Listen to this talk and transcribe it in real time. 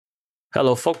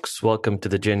Hello, folks. Welcome to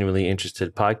the Genuinely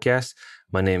Interested podcast.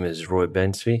 My name is Roy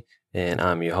Bensby, and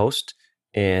I'm your host.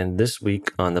 And this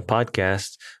week on the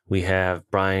podcast, we have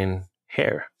Brian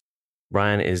Hare.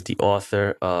 Brian is the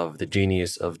author of The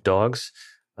Genius of Dogs,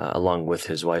 along with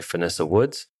his wife, Vanessa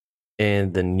Woods.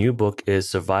 And the new book is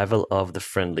Survival of the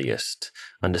Friendliest,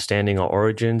 Understanding Our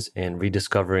Origins and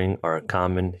Rediscovering Our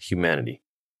Common Humanity.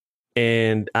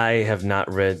 And I have not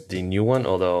read the new one,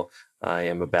 although I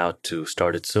am about to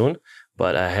start it soon.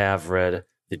 But I have read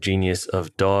The Genius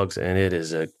of Dogs, and it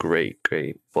is a great,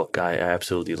 great book. I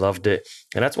absolutely loved it.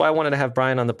 And that's why I wanted to have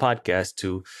Brian on the podcast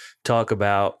to talk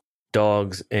about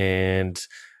dogs. And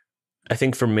I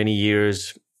think for many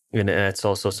years, and that's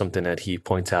also something that he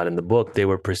points out in the book, they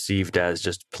were perceived as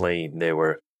just plain. They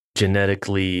were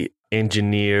genetically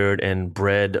engineered and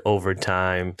bred over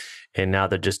time, and now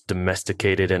they're just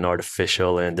domesticated and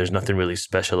artificial, and there's nothing really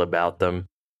special about them.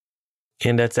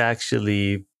 And that's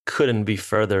actually couldn't be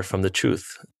further from the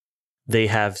truth. They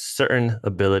have certain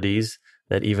abilities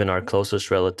that even our closest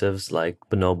relatives, like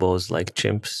bonobos, like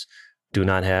chimps, do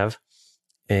not have.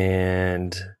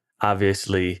 And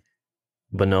obviously,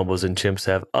 bonobos and chimps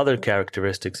have other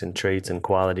characteristics and traits and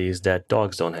qualities that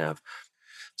dogs don't have.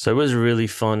 So it was a really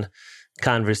fun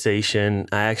conversation.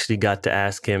 I actually got to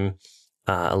ask him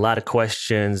a lot of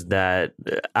questions that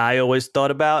I always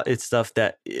thought about. It's stuff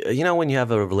that, when you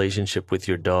have a relationship with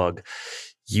your dog,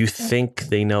 you think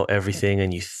they know everything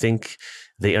and you think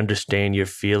they understand your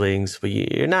feelings, but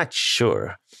you're not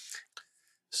sure.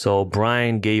 So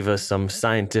Brian gave us some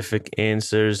scientific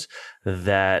answers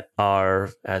that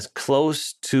are as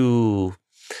close to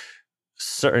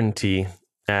certainty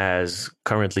as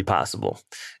currently possible.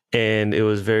 And it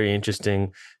was very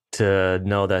interesting to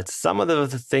know that some of the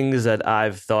things that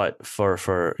I've thought for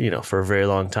a very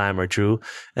long time are true,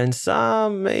 and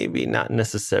some maybe not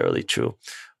necessarily true,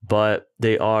 but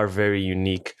they are very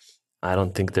unique. I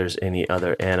don't think there's any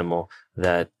other animal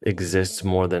that exists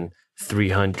more than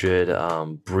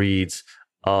 300 breeds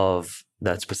of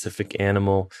that specific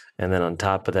animal. And then on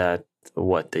top of that,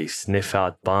 they sniff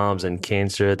out bombs and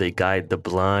cancer. They guide the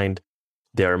blind.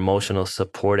 They're emotional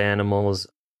support animals.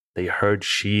 They herd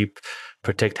sheep,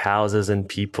 protect houses and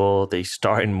people. They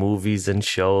star in movies and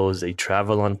shows. They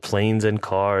travel on planes and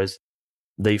cars.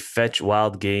 They fetch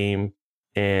wild game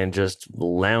and just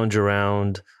lounge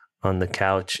around on the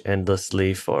couch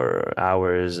endlessly for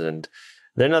hours. And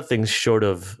they're nothing short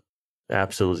of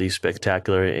absolutely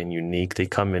spectacular and unique. They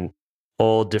come in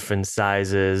all different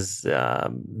sizes.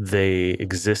 They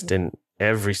exist in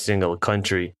every single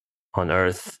country on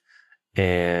Earth.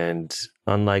 And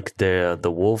unlike the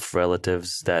wolf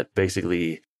relatives that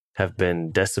basically have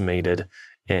been decimated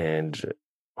and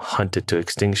hunted to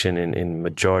extinction in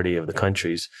majority of the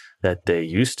countries that they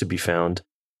used to be found,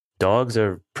 dogs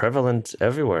are prevalent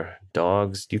everywhere.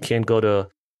 Dogs, you can't go to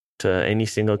any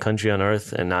single country on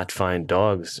Earth and not find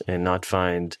dogs and not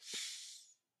find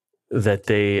that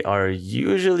they are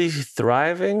usually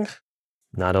thriving.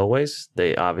 Not always.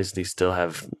 They obviously still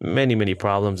have many, many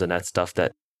problems, and that's stuff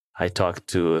that I talked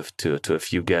to a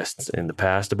few guests in the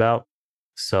past about.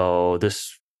 So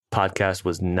this podcast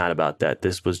was not about that.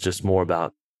 This was just more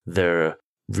about their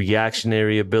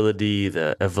reactionary ability,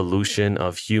 the evolution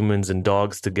of humans and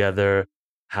dogs together,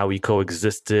 how we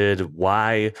coexisted.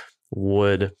 Why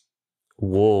would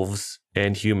wolves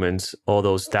and humans, all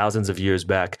those thousands of years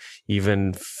back,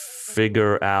 even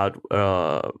figure out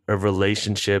a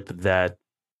relationship that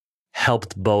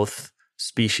helped both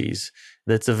species?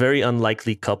 That's a very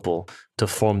unlikely couple to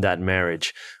form that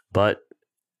marriage. But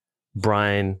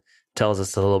Brian tells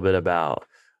us a little bit about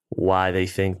why they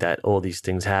think that all these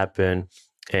things happen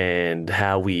and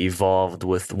how we evolved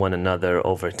with one another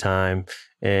over time.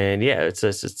 And yeah, it's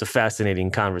a fascinating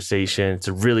conversation. It's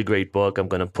a really great book. I'm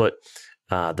going to put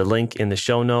the link in the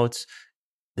show notes.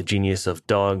 The Genius of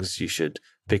Dogs. You should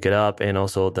pick it up, and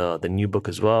also the new book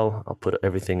as well. I'll put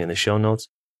everything in the show notes.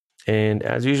 And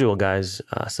as usual, guys,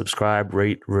 subscribe,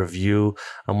 rate, review.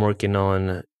 I'm working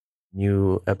on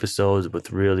new episodes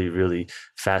with really, really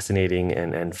fascinating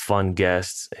and fun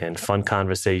guests and fun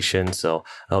conversations. So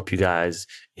I hope you guys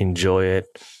enjoy it.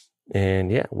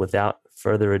 And yeah, without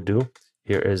further ado,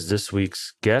 here is this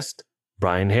week's guest,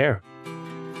 Brian Hare.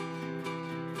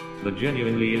 The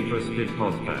Genuinely Interested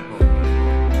Podcast.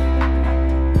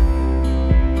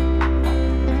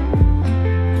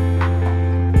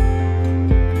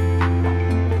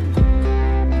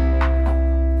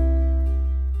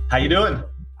 How you doing?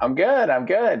 I'm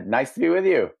good. Nice to be with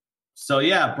you. So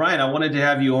yeah, Brian, I wanted to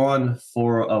have you on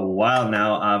for a while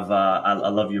now. I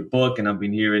love your book, and I've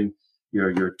been hearing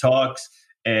your talks.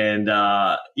 And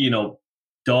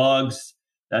dogs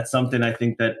that's something I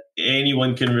think that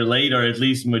anyone can relate, or at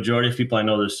least majority of people. I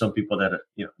know there's some people that are,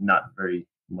 not very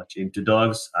much into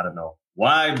dogs. I don't know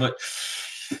why, but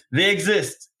they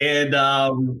exist. And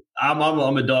I'm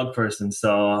a dog person,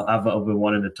 so I've been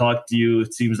wanting to talk to you.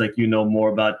 It seems like you know more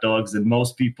about dogs than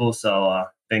most people. So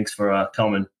thanks for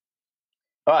coming.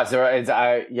 Oh, so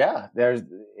yeah.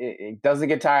 It doesn't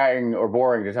get tiring or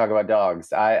boring to talk about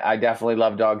dogs. I definitely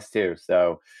love dogs too.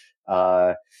 So,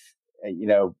 uh, you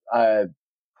know, uh,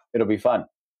 it'll be fun.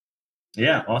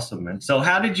 Yeah, awesome, man. So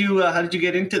how did you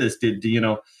get into this? Did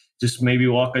just maybe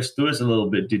walk us through this a little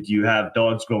bit? Did you have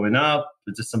dogs growing up?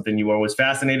 Is this something you were always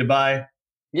fascinated by?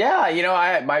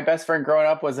 Yeah, my best friend growing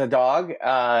up was a dog,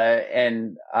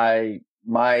 and my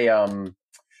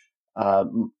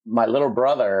little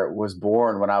brother was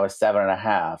born when I was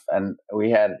 7.5, and we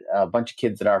had a bunch of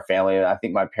kids in our family. And I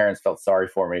think my parents felt sorry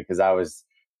for me because I was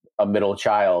a middle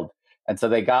child. And so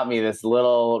they got me this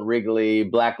little wriggly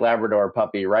black Labrador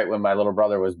puppy right when my little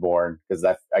brother was born because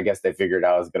I guess they figured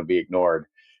I was going to be ignored.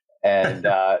 And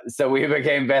so we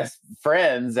became best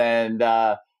friends. And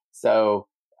I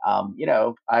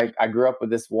grew up with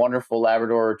this wonderful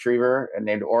Labrador retriever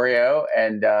named Oreo,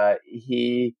 and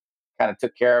he kind of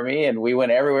took care of me, and we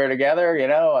went everywhere together.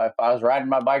 If I was riding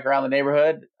my bike around the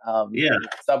neighborhood, Yeah, in the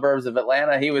suburbs of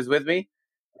Atlanta, he was with me,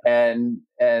 and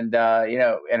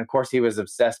of course he was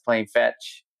obsessed playing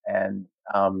fetch, and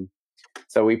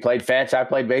so we played fetch. I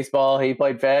played baseball. He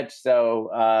played fetch. So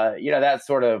that's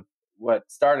sort of what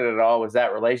started it all, was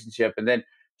that relationship. And then,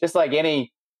 just like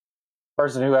any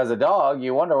person who has a dog,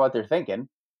 you wonder what they're thinking.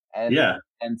 And yeah,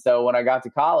 and so when I got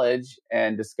to college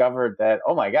and discovered that,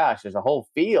 oh my gosh, there's a whole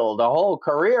field, a whole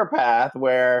career path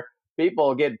where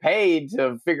people get paid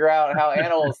to figure out how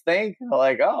animals think,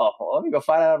 like, oh, well, let me go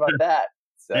find out about that.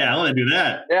 yeah. I So want to do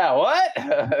that. yeah, what?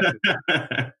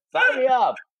 Sign me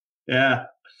up. Yeah.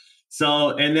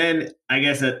 So, and then I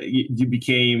guess you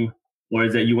became, or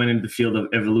is that you went into the field of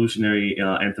evolutionary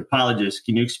anthropologist?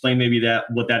 Can you explain maybe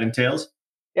what that entails?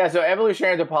 Yeah, so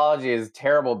evolutionary anthropology is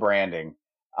terrible branding.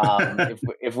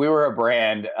 If we were a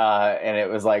brand, and it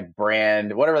was like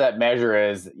brand, whatever that measure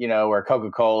is, where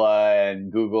Coca-Cola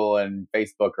and Google and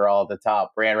Facebook are all at the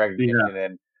top, brand Yeah,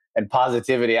 recognition and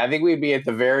positivity, I think we'd be at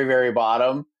the very, very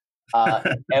bottom.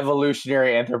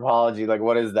 Evolutionary anthropology, like,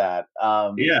 what is that?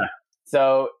 yeah.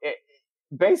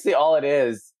 Basically all it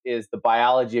is the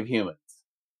biology of humans.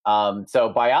 So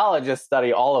biologists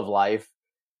study all of life,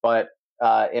 but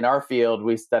in our field,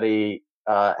 we study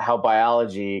how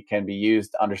biology can be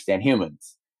used to understand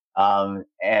humans.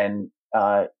 And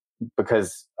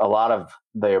because a lot of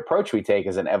the approach we take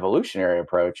is an evolutionary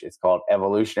approach, it's called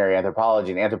evolutionary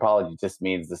anthropology. And anthropology just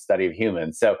means the study of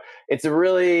humans. So it's a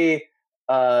really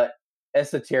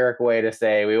esoteric way to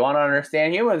say we want to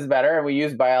understand humans better, and we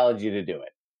use biology to do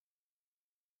it.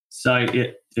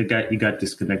 Sorry, you got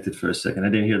disconnected for a second. I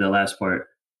didn't hear the last part.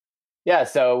 Yeah,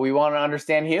 so we want to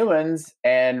understand humans,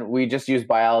 and we just use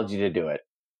biology to do it.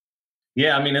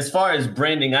 Yeah, I mean, as far as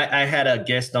branding, I had a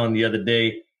guest on the other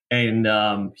day, and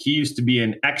he used to be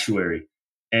an actuary,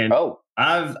 and Oh,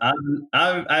 I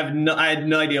had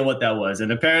no idea what that was,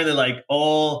 and apparently, like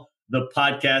all the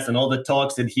podcasts and all the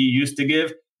talks that he used to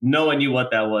give, no one knew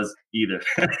what that was either.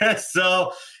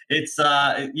 So it's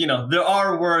there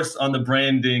are worse on the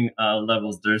branding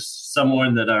levels. There's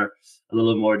someone that are a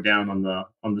little more down on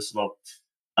the slope.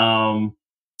 Um,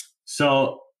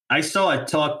 so I saw a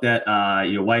talk that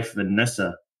your wife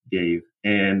Vanessa gave,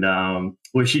 and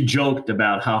where she joked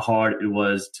about how hard it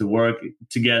was to work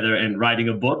together and writing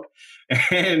a book,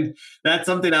 and that's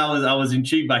something I was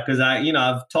intrigued by because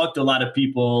I've talked to a lot of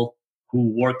people who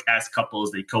work as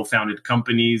couples. They co-founded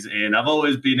companies, and I've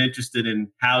always been interested in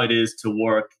how it is to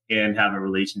work and have a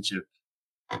relationship.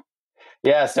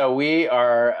 yeah. So we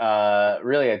are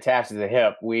really attached to the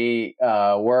hip. We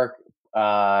work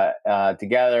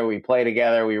together. We play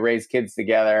together. We raise kids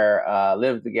together.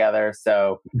 Live together.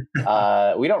 So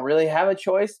we don't really have a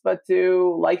choice but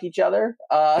to like each other.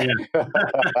 Yeah,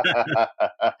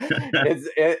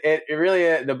 It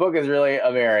really, the book is really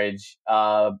a marriage.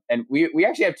 And we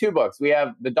actually have two books. We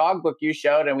have the dog book you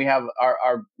showed, and we have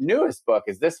our newest book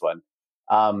is this one.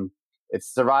 It's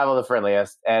Survival of the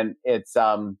Friendliest, and it's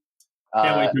can't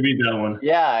wait uh, to read that one.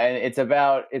 yeah, and it's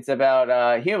about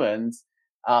humans.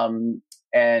 So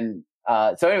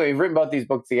anyway, we've written both these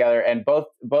books together, and both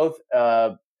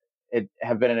it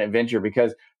have been an adventure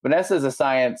because Vanessa is a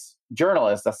science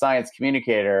journalist, a science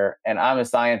communicator, and I'm a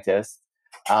scientist.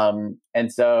 And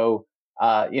so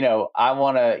I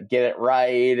want to get it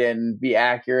right and be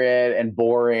accurate and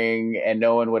boring, and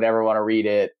no one would ever want to read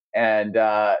it. And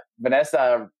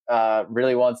Vanessa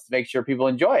really wants to make sure people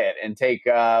enjoy it and take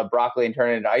broccoli and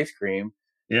turn it into ice cream.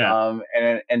 Yeah.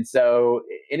 And so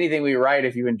anything we write,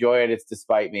 if you enjoy it, it's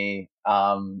despite me.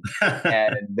 And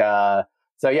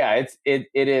so yeah, it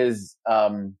is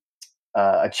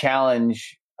a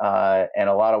challenge and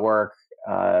a lot of work,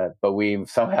 but we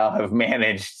somehow have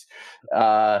managed.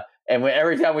 And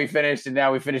every time we finished, and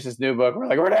now we finish this new book, we're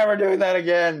like, we're never doing that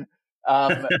again.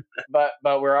 But we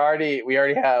already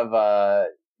have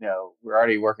we're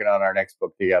already working on our next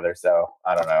book together. So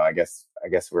I don't know. I guess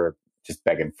we're just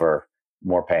begging for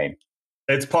more pain.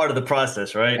 It's part of the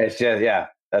process, right? It's just, yeah,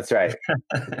 that's right.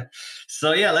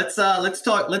 So yeah, let's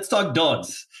talk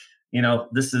dogs.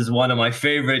 This is one of my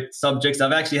favorite subjects.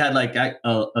 I've actually had like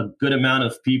a good amount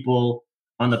of people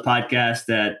on the podcast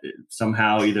that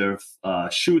somehow either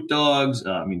shoot dogs,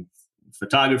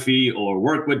 photography, or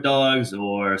work with dogs,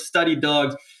 or study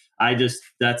dogs.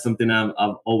 That's something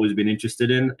I've always been interested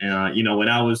in. When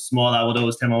I was small, I would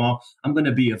always tell my mom, I'm going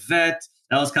to be a vet.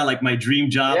 That was kind of like my dream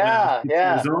job when I was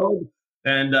 6 years old.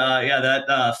 And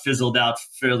that fizzled out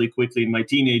fairly quickly in my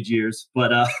teenage years.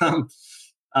 But it can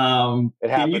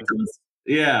happens.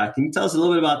 you tell us a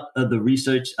little bit about the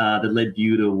research that led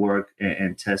you to work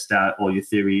and test out all your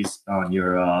theories on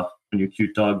your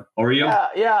cute dog Oreo?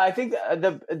 Yeah. I think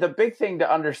the big thing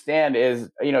to understand is,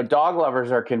 dog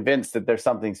lovers are convinced that there's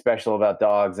something special about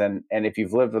dogs, and if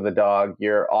you've lived with a dog,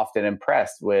 you're often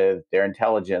impressed with their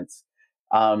intelligence.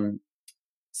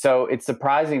 So it's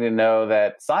surprising to know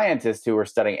that scientists who were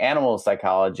studying animal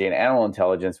psychology and animal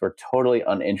intelligence were totally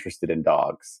uninterested in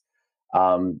dogs.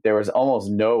 There was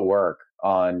almost no work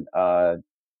on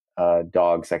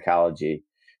dog psychology.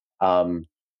 And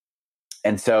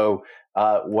so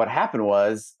what happened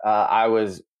was I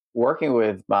was working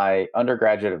with my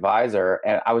undergraduate advisor,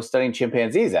 and I was studying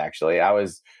chimpanzees, actually. I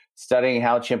was studying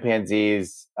how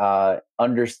chimpanzees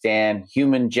understand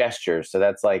human gestures. So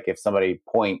that's like if somebody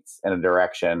points in a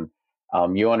direction,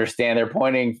 you understand they're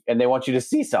pointing and they want you to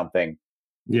see something.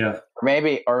 Yeah.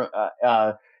 They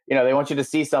want you to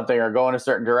see something or go in a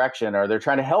certain direction, or they're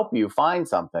trying to help you find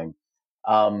something.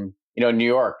 In New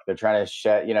York, they're trying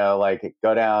to like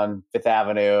go down Fifth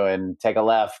Avenue and take a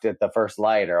left at the first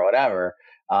light or whatever.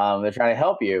 They're trying to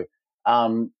help you.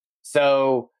 What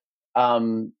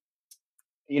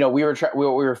we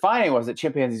were finding was that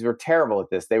chimpanzees were terrible at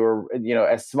this. They were,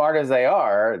 as smart as they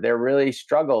are, they really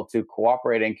struggle to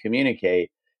cooperate and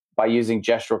communicate by using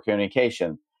gestural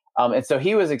communication. And so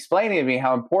he was explaining to me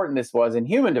how important this was in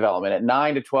human development. At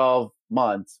 9 to 12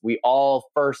 months, we all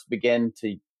first begin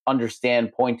to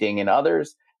understand pointing in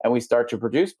others, and we start to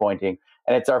produce pointing.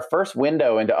 And it's our first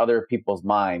window into other people's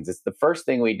minds. It's the first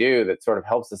thing we do that sort of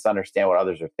helps us understand what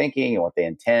others are thinking and what they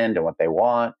intend and what they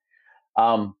want.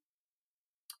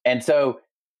 And so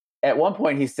at one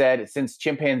point he said, since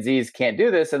chimpanzees can't do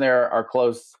this and they're our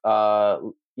close,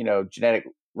 genetic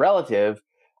relative,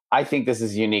 I think this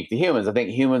is unique to humans. I think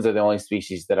humans are the only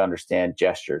species that understand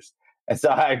gestures. And so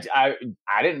I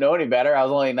didn't know any better. I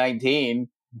was only 19,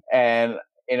 and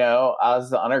I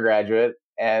was an undergraduate,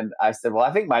 and I said, well,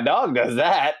 I think my dog does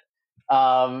that.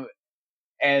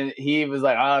 And he was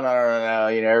like, oh, no.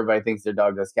 Everybody thinks their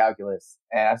dog does calculus.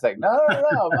 And I was like, no.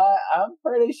 I'm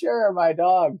pretty sure my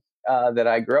dog that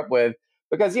I grew up with,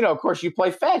 because, of course, you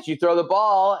play fetch, you throw the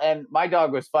ball. And my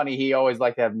dog was funny. He always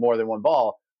liked to have more than one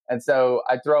ball. And so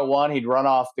I'd throw one, he'd run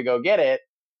off to go get it.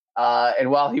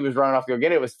 And while he was running off to go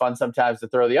get it, it was fun sometimes to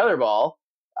throw the other ball.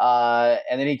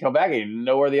 And then he'd come back and he didn't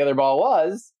know where the other ball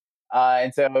was.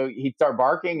 And so he'd start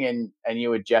barking, and you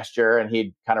would gesture, and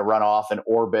he'd kind of run off and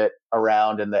orbit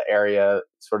around in the area,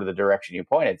 sort of the direction you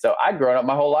pointed. So I'd grown up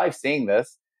my whole life seeing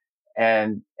this.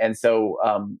 And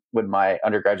so when my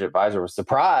undergraduate advisor was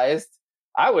surprised,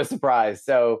 I was surprised.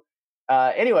 So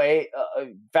anyway,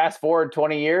 fast forward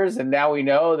 20 years, and now we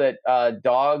know that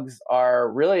dogs are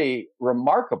really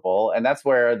remarkable. And that's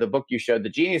where the book you showed, The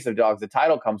Genius of Dogs, the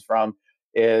title comes from,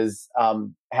 is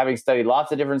having studied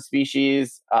lots of different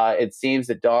species. It seems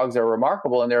that dogs are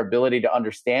remarkable in their ability to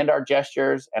understand our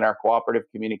gestures and our cooperative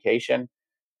communication.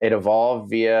 It evolved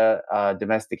via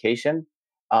domestication.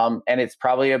 And it's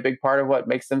probably a big part of what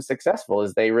makes them successful,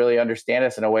 is they really understand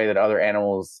us in a way that other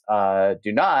animals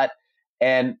do not.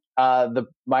 And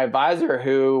my advisor,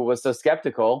 who was so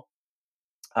skeptical,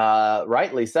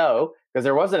 rightly so, because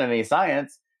there wasn't any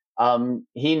science,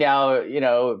 he now,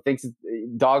 thinks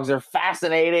dogs are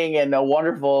fascinating and a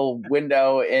wonderful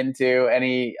window into, and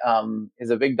he is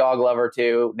a big dog lover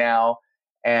too now.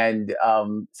 And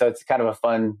so it's kind of a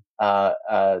fun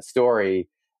story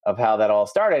of how that all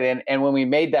started. And when we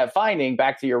made that finding,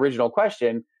 back to your original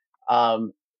question,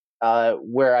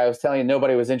 where I was telling you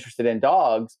nobody was interested in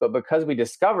dogs, but because we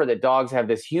discovered that dogs have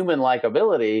this human-like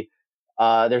ability,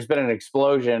 there's been an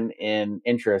explosion in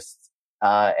interest,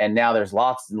 and now there's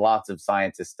lots and lots of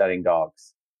scientists studying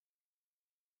dogs.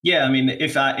 Yeah, I mean,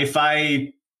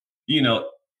 you know,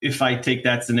 if I take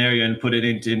that scenario and put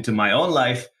it into my own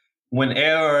life,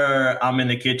 whenever I'm in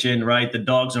the kitchen, right, the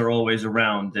dogs are always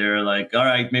around. They're like, all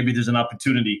right, maybe there's an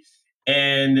opportunity.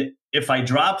 And if I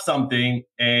drop something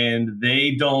and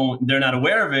they're not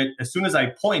aware of it, as soon as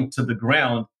I point to the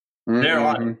ground, they're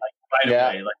on it Mm-hmm. like right Yeah,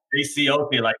 away. Like they see,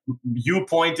 okay, like you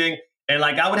pointing, and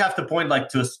like I would have to point like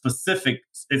to a specific,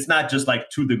 it's not just like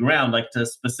to the ground, like to a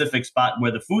specific spot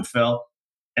where the food fell,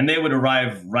 and they would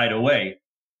arrive right away.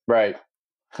 right.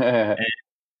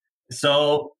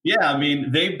 So, yeah, I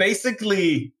mean, they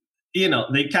basically,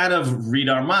 they kind of read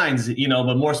our minds,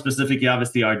 but more specifically,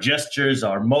 obviously, our gestures,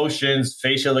 our motions,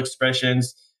 facial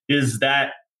expressions. Is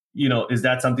that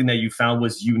something that you found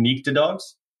was unique to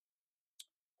dogs?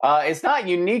 It's not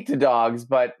unique to dogs,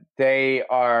 but they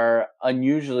are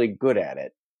unusually good at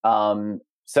it.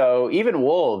 So even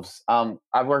wolves,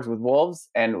 I've worked with wolves,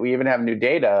 and we even have new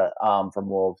data from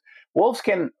wolves. Wolves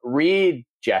can read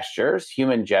gestures,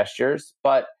 human gestures,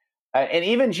 but and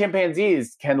even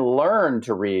chimpanzees can learn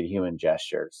to read human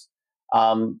gestures.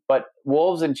 But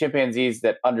wolves and chimpanzees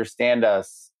that understand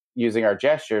us using our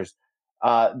gestures,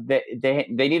 they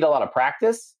need a lot of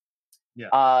practice,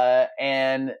 Yeah.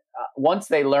 and once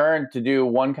they learn to do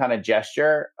one kind of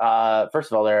gesture,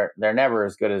 first of all, they're never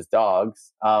as good as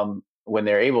dogs when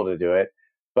they're able to do it.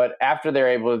 But after they're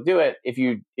able to do it, if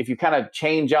you kind of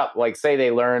change up, like say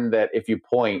they learn that if you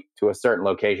point to a certain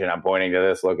location, I'm pointing to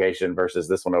this location versus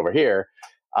this one over here.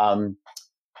 Um,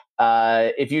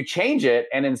 if you change it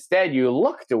and instead you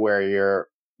look to where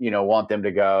want them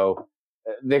to go,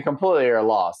 they completely are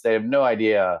lost. They have no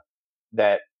idea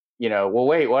that well,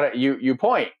 wait, what you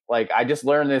point, like I just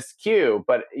learned this cue,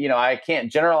 but I can't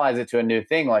generalize it to a new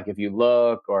thing, like if you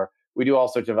look, or we do all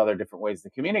sorts of other different ways to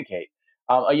communicate.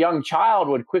 A young child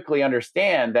would quickly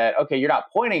understand that, okay, you're not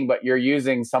pointing, but you're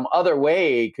using some other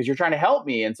way because you're trying to help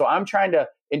me, and so I'm trying to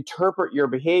interpret your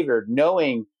behavior,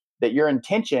 knowing that your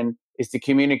intention is to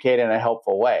communicate in a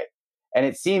helpful way. And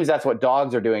it seems that's what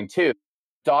dogs are doing too.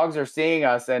 Dogs are seeing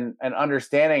us and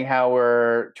understanding how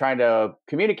we're trying to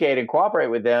communicate and cooperate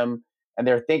with them, and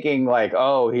they're thinking like,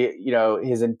 oh,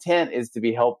 his intent is to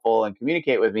be helpful and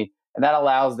communicate with me. And that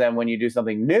allows them, when you do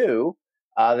something new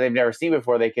they've never seen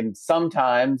before, they can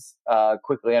sometimes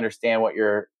quickly understand what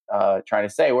you're trying to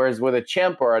say. Whereas with a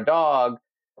chimp or a dog,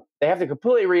 they have to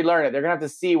completely relearn it. They're going to have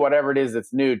to see whatever it is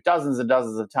that's new dozens and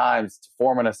dozens of times to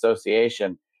form an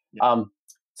association. Yeah.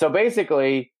 So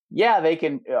basically, yeah, they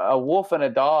can. A wolf and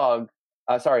a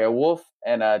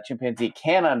chimpanzee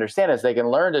can understand us. They can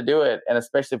learn to do it, and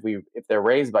especially if they're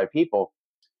raised by people.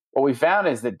 What we found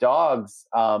is that dogs,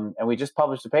 and we just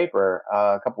published a paper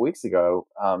a couple weeks ago,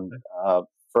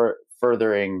 for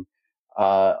furthering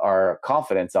our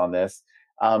confidence on this.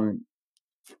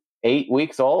 8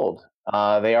 weeks old.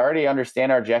 They already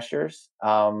understand our gestures.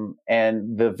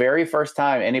 And the very first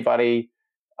time anybody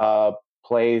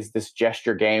plays this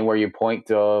gesture game where you point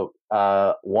to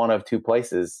one of two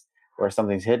places where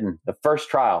something's hidden, the first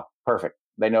trial, perfect.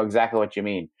 They know exactly what you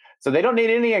mean. So they don't need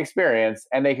any experience,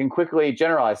 and they can quickly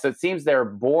generalize. So it seems they're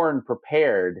born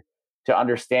prepared to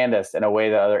understand us in a way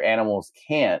that other animals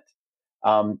can't.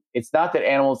 It's not that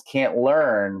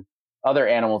other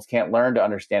animals can't learn to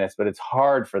understand us, but it's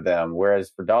hard for them. Whereas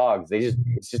for dogs, it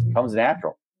just comes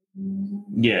natural.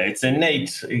 Yeah, it's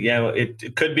innate. Yeah,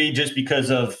 it could be just because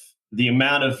of the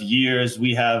amount of years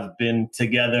we have been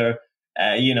together,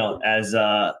 as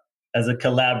a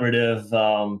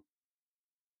collaborative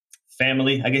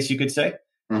family, I guess you could say.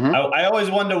 Mm-hmm. I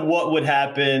always wonder what would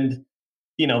happen,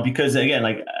 because again,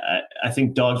 like I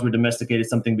think dogs were domesticated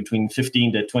something between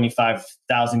 15 to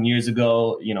 25,000 years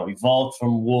ago, evolved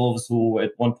from wolves who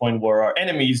at one point were our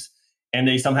enemies, and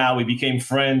we became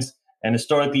friends. And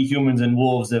historically, humans and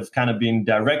wolves have kind of been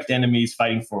direct enemies,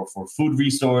 fighting for food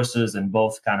resources, and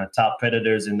both kind of top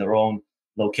predators in their own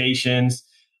locations.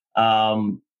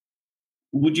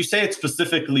 Would you say it's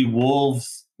specifically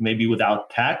wolves, maybe without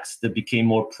packs, that became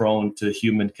more prone to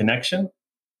human connection?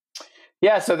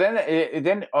 Yeah. So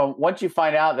then once you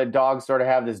find out that dogs sort of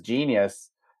have this genius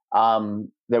that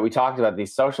we talked about,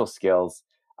 these social skills,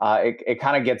 it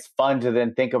kind of gets fun to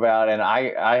then think about. And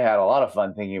I had a lot of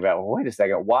fun thinking about, well, wait a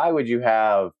second, why would you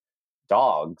have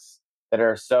dogs that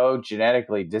are so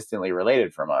genetically distantly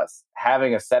related from us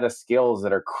having a set of skills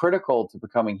that are critical to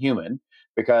becoming human?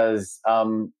 Because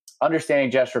understanding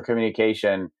gesture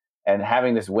communication and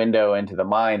having this window into the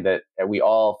mind that we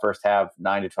all first have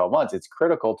 9 to 12 months, it's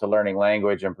critical to learning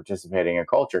language and participating in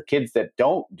culture. Kids that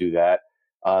don't do that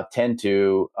tend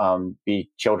to be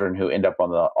children who end up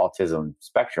on the autism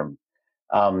spectrum.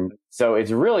 So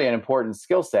it's really an important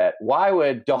skill set. Why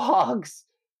would dogs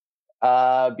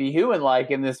be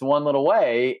human-like in this one little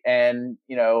way, and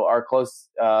our close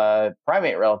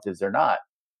primate relatives are not?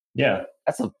 Yeah.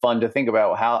 That's fun to think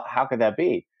about. How could that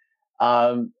be?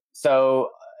 So,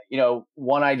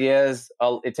 one idea is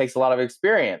it takes a lot of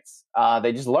experience.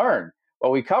 They just learn.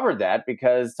 Well, we covered that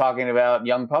because talking about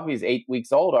young puppies, 8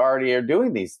 weeks old, already are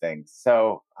doing these things.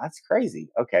 So that's crazy.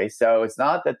 Okay, so it's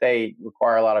not that they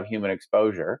require a lot of human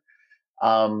exposure.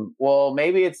 Well,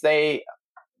 maybe it's they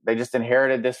just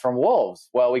inherited this from wolves.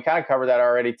 Well, we kind of covered that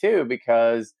already too,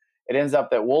 because it ends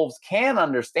up that wolves can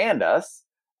understand us,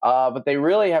 but they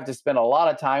really have to spend a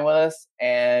lot of time with us,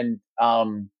 and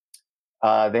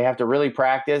they have to really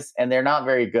practice, and they're not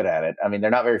very good at it. I mean,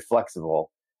 they're not very flexible.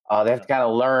 They have to kind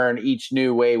of learn each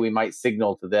new way we might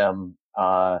signal to them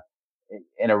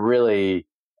in a really,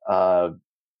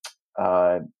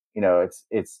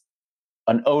 it's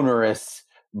an onerous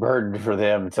burden for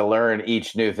them to learn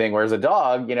each new thing. Whereas a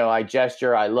dog, I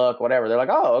gesture, I look, whatever. They're like,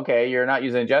 oh, okay, you're not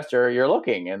using a gesture, you're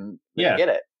looking, and they get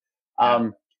it.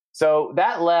 So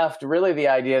that left really the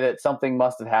idea that something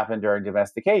must have happened during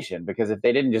domestication, because if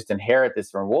they didn't just inherit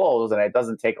this from wolves, and it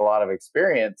doesn't take a lot of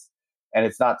experience, and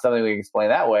it's not something we can explain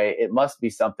that way, it must be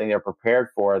something they're prepared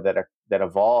for that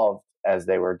evolved as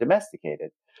they were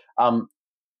domesticated. And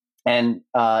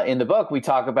in the book, we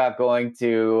talk about going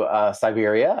to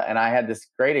Siberia, and I had this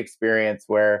great experience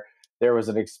where there was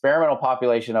an experimental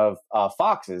population of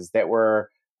foxes that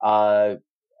were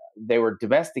they were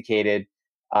domesticated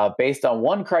based on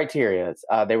one criteria.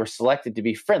 They were selected to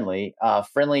be friendly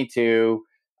to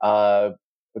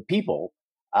people,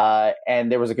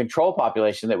 and there was a control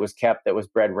population that was kept that was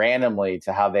bred randomly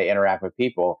to how they interact with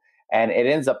people. And it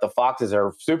ends up the foxes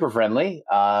are super friendly.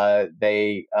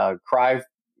 They cry,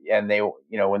 and they,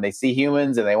 when they see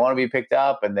humans and they want to be picked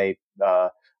up, and they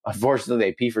unfortunately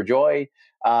they pee for joy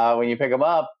when you pick them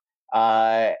up.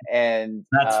 And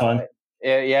that's fun.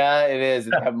 Yeah, it is.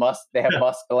 They have musk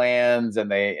glands,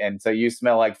 and so you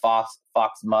smell like fox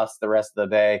musk the rest of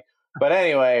the day. But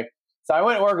anyway, so I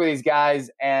went and worked with these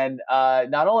guys, and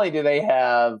not only do they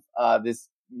have this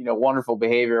wonderful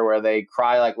behavior where they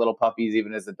cry like little puppies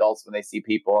even as adults when they see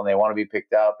people, and they want to be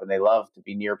picked up, and they love to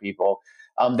be near people.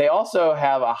 They also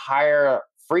have a higher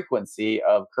frequency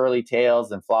of curly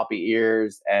tails and floppy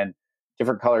ears and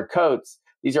different colored coats.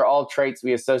 These are all traits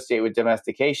we associate with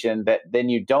domestication that then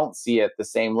you don't see at the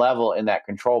same level in that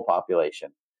control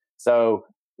population. So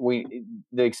the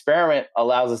experiment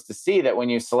allows us to see that when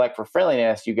you select for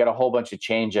friendliness, you get a whole bunch of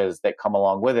changes that come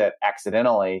along with it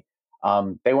accidentally.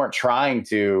 They weren't trying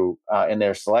to, in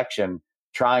their selection,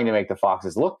 trying to make the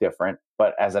foxes look different,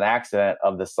 but as an accident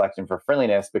of the selection for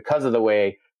friendliness, because of the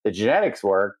way the genetics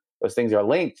work, those things are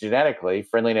linked genetically,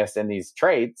 friendliness and these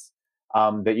traits,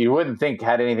 that you wouldn't think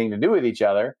had anything to do with each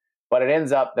other. But it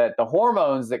ends up that the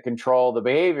hormones that control the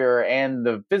behavior and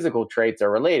the physical traits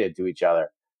are related to each other.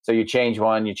 So you change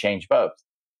one, you change both.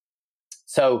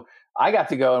 So I got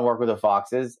to go and work with the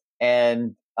foxes,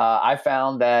 and I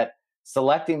found that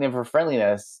selecting them for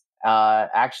friendliness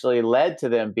actually led to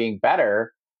them being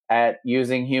better at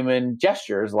using human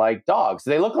gestures like dogs. So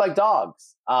they look like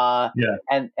dogs.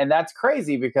 And that's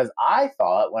crazy, because I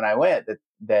thought when I went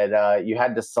that you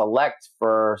had to select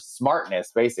for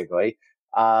smartness, basically,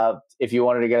 if you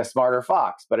wanted to get a smarter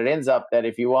fox. But it ends up that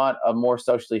if you want a more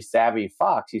socially savvy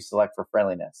fox, you select for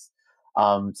friendliness.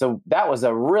 So that was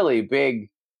a really big,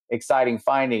 exciting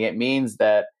finding. It means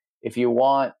that if you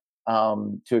want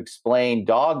to explain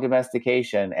dog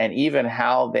domestication and even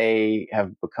how they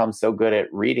have become so good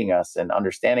at reading us and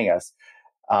understanding us,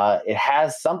 it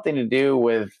has something to do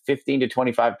with 15 to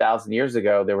 25,000 years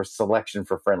ago, there was selection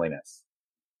for friendliness.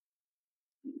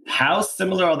 How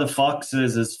similar are the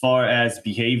foxes as far as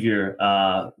behavior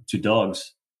to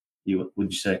dogs, would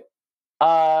you say?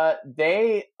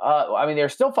 They're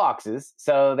still foxes,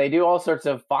 so they do all sorts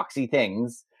of foxy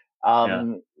things.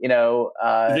 Do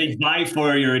they vie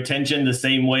for your attention the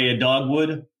same way a dog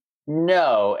would?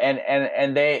 No,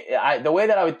 and the way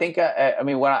that I would think,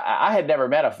 when I had never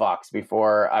met a fox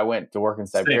before I went to work in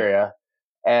Siberia,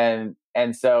 and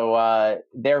so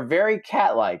they're very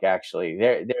cat-like. Actually,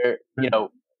 they're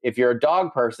if you're a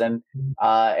dog person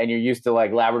and you're used to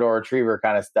like Labrador Retriever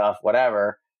kind of stuff,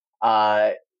 whatever,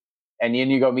 and then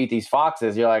you go meet these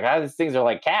foxes, you're like, these things are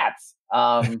like cats.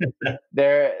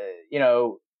 They're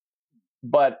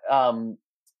but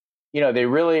they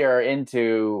really are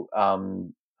into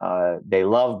They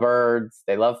love birds.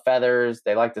 They love feathers.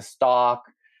 They like to stalk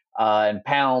and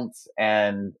pounce.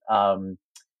 And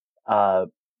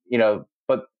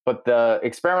but the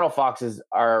experimental foxes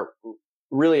are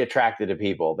really attracted to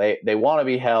people. They want to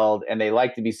be held and they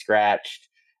like to be scratched,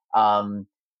 and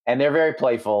they're very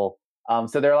playful.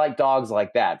 So they're like dogs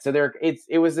like that. So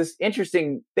it was this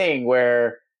interesting thing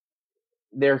where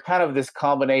they're kind of this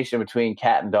combination between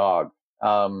cat and dog.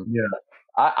 Yeah.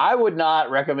 I would not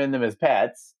recommend them as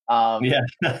pets. Yeah.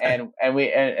 And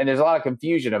there's a lot of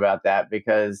confusion about that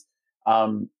because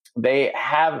the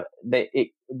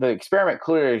experiment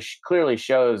clearly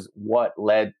shows what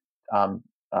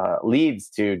leads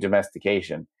to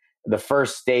domestication, the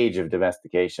first stage of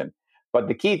domestication. But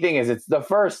the key thing is it's the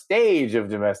first stage of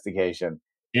domestication.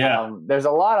 Yeah. There's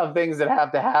a lot of things that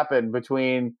have to happen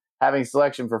between having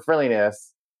selection for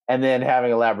friendliness and then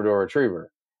having a Labrador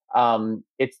Retriever.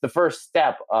 It's the first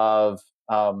step of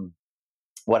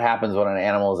what happens when an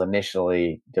animal is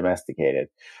initially domesticated.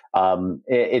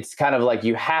 It's kind of like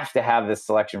you have to have this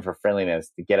selection for friendliness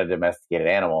to get a domesticated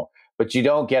animal, but you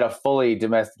don't get a fully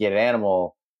domesticated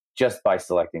animal just by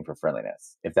selecting for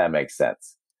friendliness, if that makes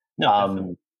sense.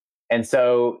 No, and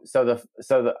the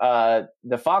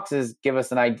foxes give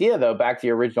us an idea, though. Back to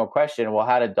your original question, well,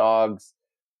 how did dogs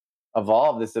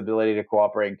evolve this ability to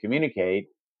cooperate and communicate?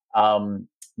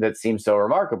 That seems so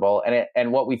remarkable.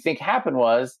 And what we think happened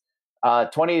was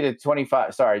 15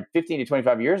 to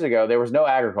 25 years ago, there was no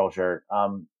agriculture.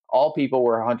 All people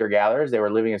were hunter gatherers. They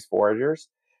were living as foragers.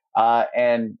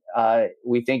 And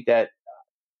we think that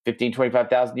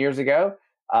 25,000 years ago,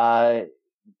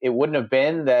 it wouldn't have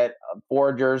been that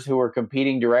foragers who were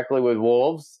competing directly with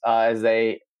wolves as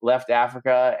they left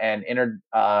Africa and entered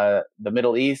the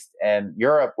Middle East and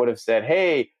Europe would have said,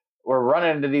 hey, we're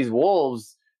running into these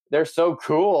wolves. They're so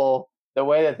cool the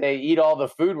way that they eat all the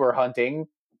food we're hunting.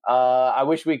 I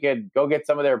wish we could go get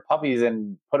some of their puppies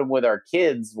and put them with our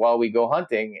kids while we go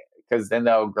hunting, because then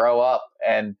they'll grow up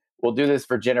and we'll do this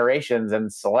for generations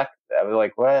and select.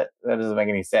 Like, what? That doesn't make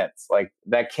any sense. Like,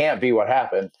 that can't be what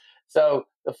happened. So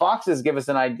the foxes give us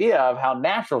an idea of how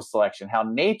natural selection, how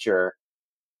nature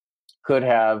could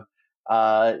have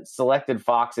selected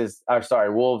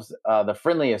wolves, the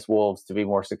friendliest wolves, to be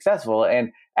more successful.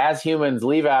 And as humans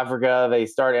leave Africa, they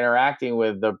start interacting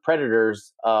with the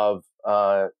predators of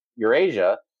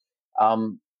Eurasia.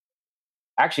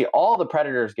 Actually, all the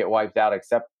predators get wiped out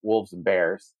except wolves and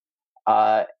bears.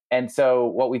 And so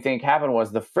what we think happened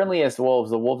was the friendliest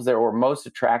wolves, the wolves that were most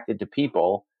attracted to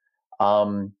people,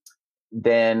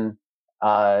 then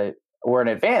were an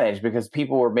advantage because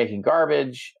people were making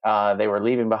garbage. They were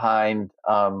leaving behind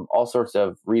all sorts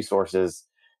of resources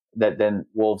that then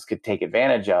wolves could take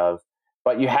advantage of.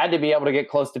 But you had to be able to get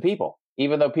close to people.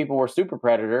 Even though people were super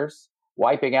predators,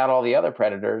 wiping out all the other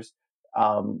predators,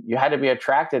 you had to be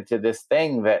attracted to this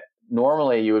thing that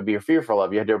normally you would be fearful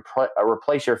of. You had to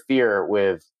replace your fear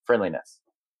with friendliness.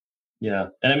 Yeah.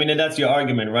 And I mean, and that's your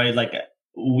argument, right? Like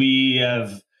we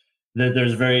have,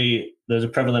 there's a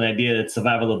prevalent idea that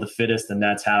survival of the fittest, and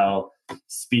that's how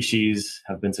species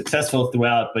have been successful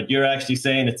throughout. But you're actually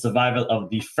saying it's survival of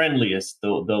the friendliest,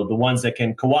 the ones that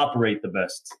can cooperate the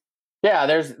best. Yeah,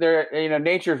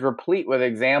 nature's replete with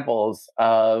examples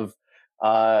of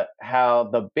how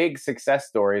the big success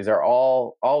stories are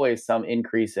always some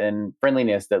increase in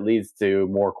friendliness that leads to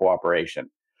more cooperation.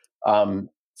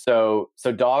 So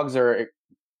dogs are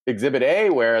exhibit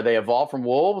A, where they evolved from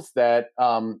wolves that,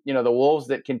 the wolves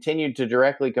that continued to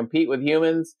directly compete with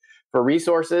humans for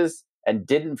resources and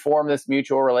didn't form this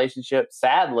mutual relationship.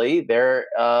 Sadly, they're,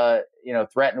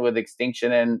 threatened with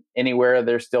extinction, and anywhere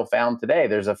they're still found today.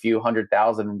 There's a few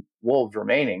 100,000 wolves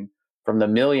remaining from the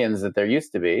millions that there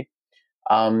used to be.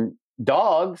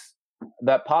 Dogs,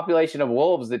 that population of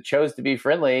wolves that chose to be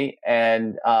friendly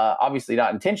and obviously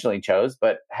not intentionally chose,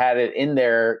 but had it in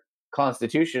their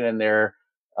constitution and their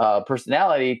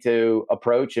personality to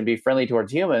approach and be friendly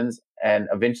towards humans and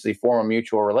eventually form a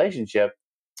mutual relationship.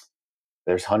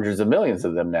 There's hundreds of millions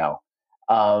of them now.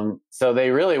 So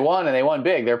they really won, and they won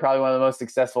big. They're probably one of the most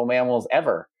successful mammals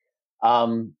ever.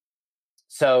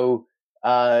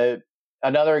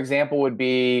 Another example would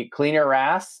be cleaner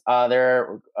wrasse.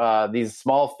 They're these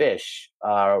small fish,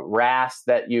 wrasse,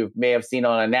 that you may have seen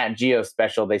on a Nat Geo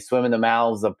special. They swim in the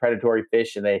mouths of predatory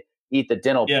fish and they eat the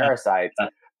dental parasites.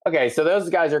 Okay, so those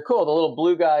guys are cool. The little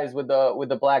blue guys with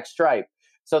the black stripe.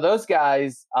 So those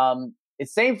guys,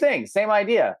 it's same thing, same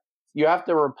idea. You have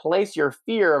to replace your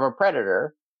fear of a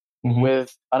predator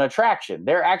with an attraction.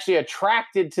 They're actually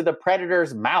attracted to the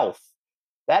predator's mouth.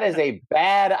 That is a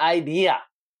bad idea.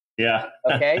 Yeah.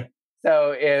 Okay.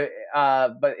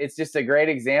 But it's just a great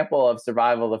example of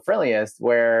survival of the friendliest,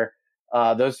 where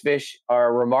those fish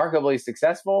are remarkably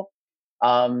successful.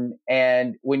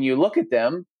 And when you look at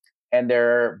them and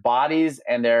their bodies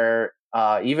and their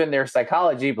even their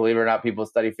psychology, believe it or not, people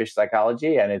study fish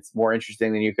psychology, and it's more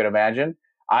interesting than you could imagine.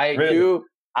 I Really? too,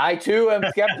 I too am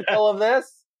skeptical of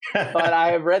this, but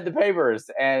I have read the papers,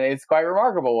 and it's quite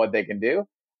remarkable what they can do.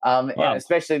 And Wow.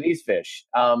 especially these fish.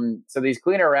 So these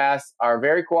cleaner wrasse are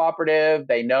very cooperative.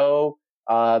 They know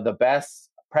the best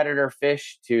predator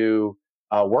fish to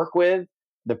work with.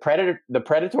 The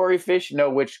predatory fish know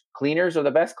which cleaners are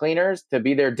the best cleaners to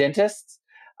be their dentists.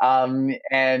 And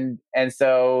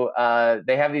so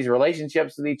they have these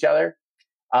relationships with each other.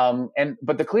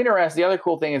 But the cleaner wrasse, the other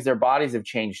cool thing is their bodies have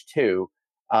changed too,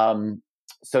 so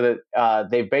that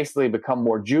they've basically become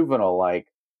more juvenile like.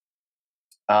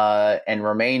 And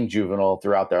remain juvenile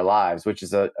throughout their lives, which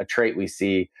is a trait we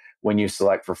see when you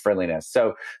select for friendliness.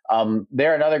 So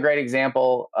they're another great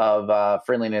example of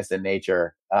friendliness in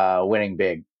nature, winning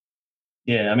big.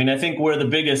 Yeah, I mean, I think we're the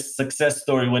biggest success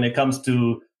story when it comes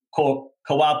to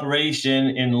cooperation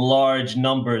in large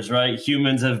numbers, right?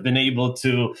 Humans have been able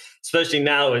to, especially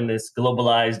now in this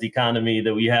globalized economy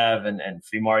that we have and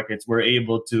free markets, we're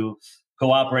able to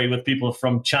cooperate with people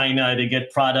from China to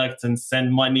get products and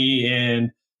send money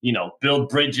and, build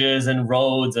bridges and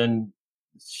roads and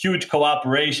huge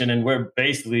cooperation. And we're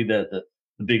basically the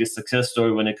biggest success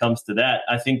story when it comes to that.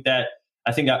 I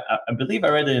believe I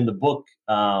read it in the book,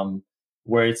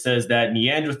 where it says that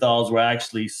Neanderthals were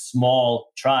actually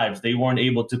small tribes. They weren't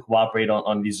able to cooperate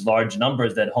on these large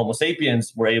numbers that Homo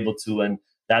sapiens were able to. And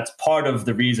that's part of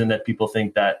the reason that people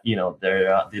think that, they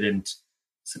didn't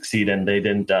succeed and they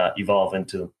didn't evolve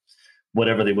into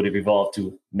whatever they would have evolved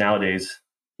to nowadays.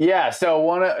 Yeah,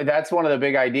 so that's one of the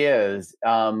big ideas,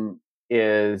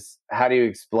 is how do you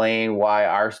explain why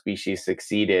our species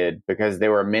succeeded? Because there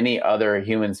were many other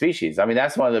human species. I mean,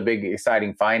 that's one of the big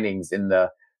exciting findings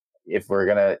if we're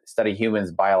going to study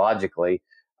humans biologically.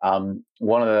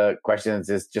 One of the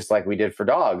questions is just like we did for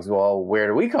dogs. Well, where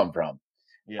do we come from?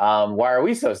 Yeah. Why are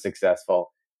we so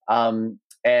successful?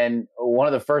 And one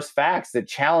of the first facts that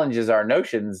challenges our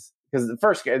notions, because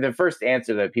the first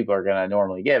answer that people are going to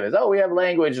normally give is, oh, we have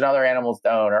language and other animals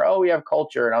don't, or oh, we have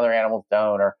culture and other animals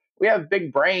don't, or we have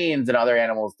big brains and other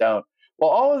animals don't. Well,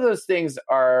 all of those things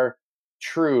are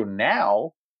true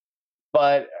now,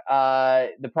 but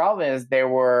the problem is there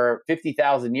were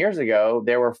 50,000 years ago,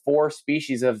 there were 4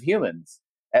 species of humans,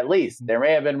 at least. There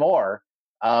may have been more.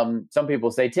 Some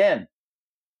people say 10.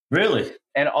 Really?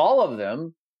 And all of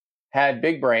them had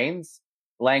big brains,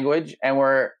 language, and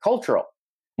were cultural.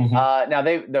 Mm-hmm. Now,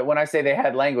 when I say they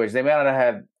had language, they may not have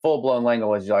had full-blown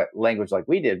language like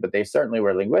we did, but they certainly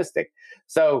were linguistic.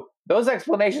 So those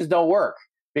explanations don't work,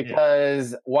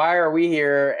 because why are we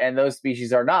here and those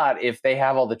species are not if they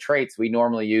have all the traits we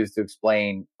normally use to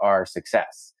explain our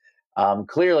success?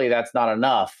 Clearly, that's not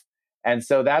enough. And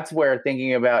so that's where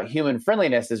thinking about human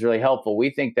friendliness is really helpful. We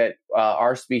think that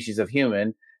our species of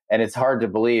human, and it's hard to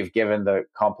believe given the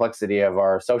complexity of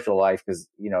our social life, because,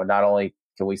 not only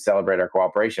can we celebrate our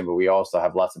cooperation, but we also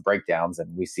have lots of breakdowns,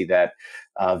 and we see that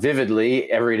vividly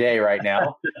every day right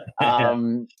now.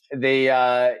 But the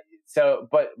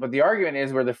argument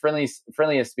is we're the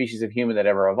friendliest species of human that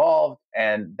ever evolved,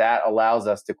 and that allows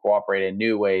us to cooperate in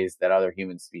new ways that other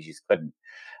human species couldn't.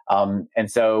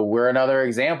 And so we're another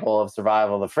example of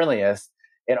survival of the friendliest.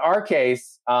 In our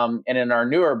case, and in our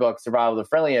newer book, Survival of the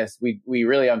Friendliest, we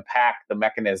really unpack the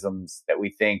mechanisms that we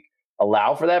think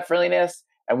allow for that friendliness.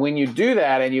 And when you do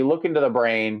that and you look into the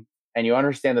brain and you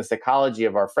understand the psychology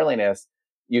of our friendliness,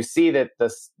 you see that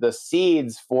the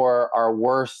seeds for our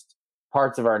worst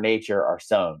parts of our nature are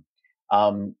sown.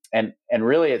 And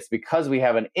really, it's because we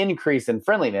have an increase in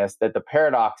friendliness that the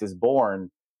paradox is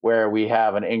born, where we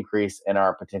have an increase in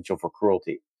our potential for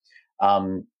cruelty.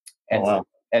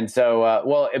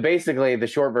 Basically, the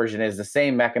short version is the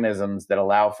same mechanisms that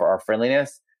allow for our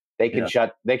friendliness. They can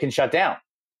shut down.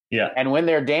 Yeah. And when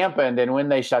they're dampened and when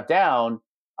they shut down,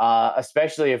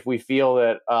 especially if we feel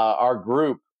that our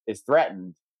group is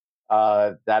threatened,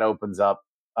 that opens up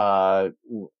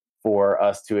for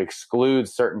us to exclude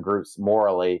certain groups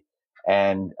morally,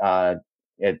 and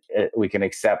we can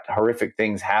accept horrific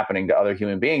things happening to other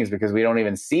human beings because we don't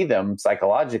even see them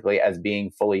psychologically as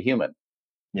being fully human.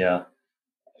 Yeah.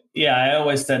 Yeah, I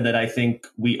always said that I think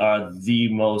we are the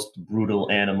most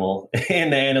brutal animal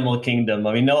in the animal kingdom.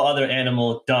 I mean, no other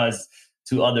animal does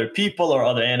to other people or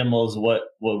other animals what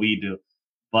we do.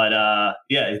 But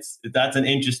that's an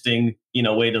interesting,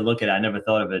 way to look at it. I never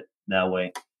thought of it that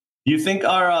way. Do you think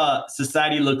our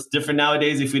society looks different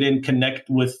nowadays if we didn't connect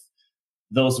with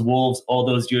those wolves all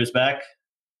those years back?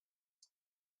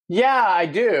 Yeah, I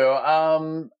do.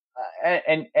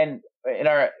 And in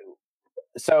our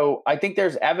so I think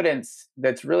there's evidence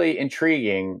that's really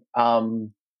intriguing.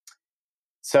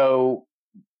 So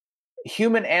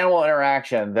human animal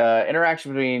interaction, the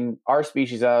interaction between our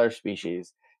species and other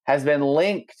species, has been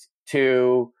linked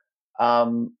to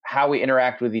how we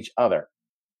interact with each other.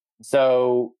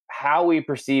 So, how we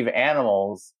perceive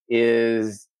animals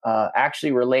is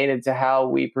actually related to how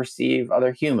we perceive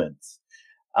other humans.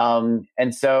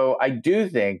 And so, I do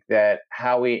think that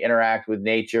how we interact with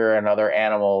nature and other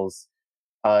animals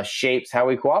shapes how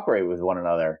we cooperate with one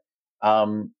another.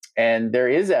 And there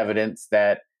is evidence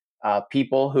that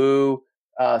people who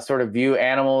sort of view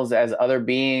animals as other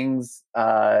beings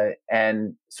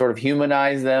and sort of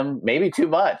humanize them, maybe too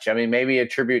much. I mean, maybe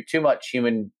attribute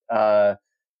uh,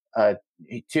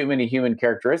 too many human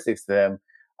characteristics to them.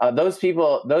 Those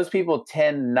people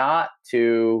tend not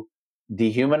to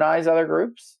dehumanize other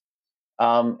groups,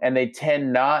 and they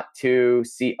tend not to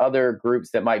see other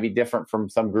groups that might be different from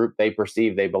some group they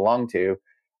perceive they belong to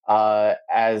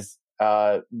as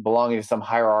belonging to some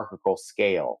hierarchical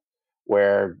scale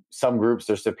where some groups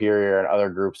are superior and other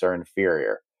groups are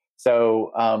inferior.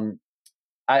 So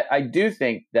I do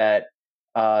think that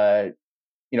uh,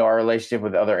 our relationship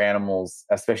with other animals,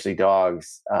 especially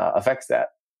dogs, affects that.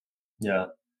 Yeah.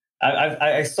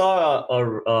 I saw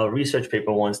a research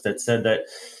paper once that said that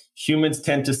humans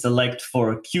tend to select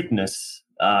for cuteness.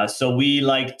 So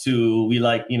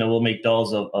we'll make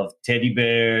dolls of teddy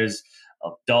bears,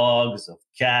 of dogs, of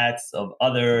cats, of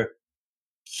other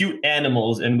cute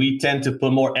animals, and we tend to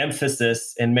put more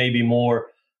emphasis and maybe more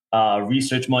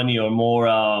research money or more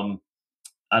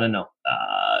I don't know,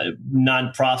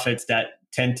 nonprofits that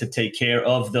tend to take care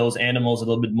of those animals a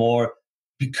little bit more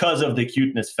because of the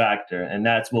cuteness factor. And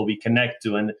that's what we connect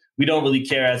to. And we don't really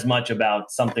care as much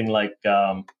about something like,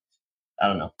 I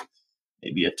don't know,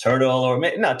 maybe a turtle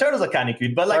no, turtles are kind of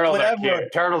cute, but like Turtles whatever. are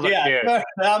cute. Turtles are cute.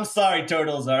 I'm sorry,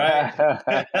 turtles. All right.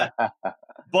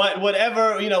 But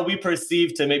whatever, we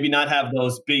perceive to maybe not have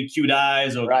those big cute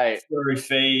eyes or Right. furry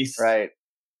face. Right.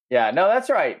 Yeah, no, that's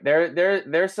right.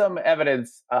 There's some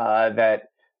evidence that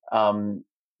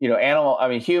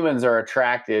humans are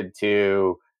attracted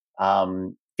to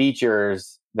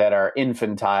features that are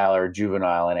infantile or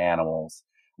juvenile in animals.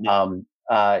 Yeah.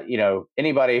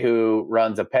 Anybody who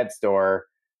runs a pet store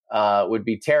would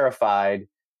be terrified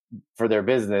for their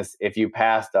business if you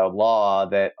passed a law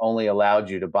that only allowed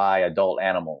you to buy adult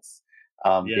animals.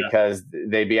 Because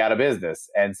they'd be out of business.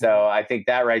 And so I think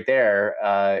that right there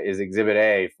is exhibit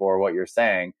A for what you're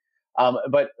saying.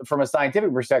 But from a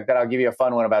scientific perspective, I'll give you a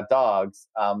fun one about dogs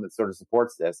that sort of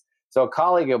supports this. So a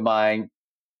colleague of mine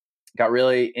got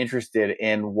really interested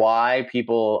in why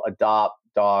people adopt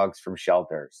dogs from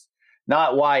shelters.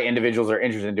 Not why individuals are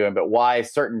interested in doing, but why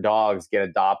certain dogs get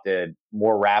adopted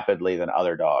more rapidly than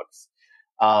other dogs.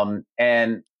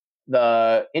 And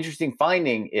the interesting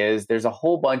finding is there's a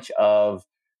whole bunch of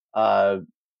uh,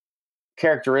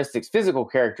 physical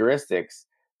characteristics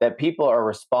that people are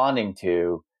responding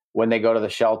to when they go to the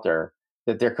shelter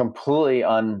that they're completely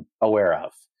unaware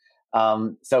of.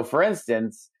 So, for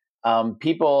instance,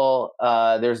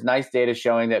 there's nice data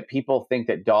showing that people think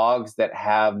that dogs that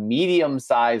have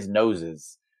medium-sized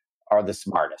noses are the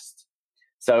smartest.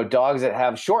 So, dogs that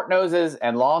have short noses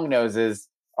and long noses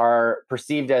are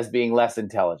perceived as being less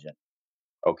intelligent.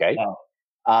 Okay. Wow.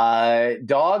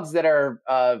 Dogs that are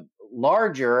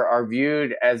larger are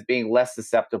viewed as being less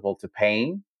susceptible to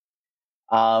pain.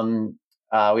 We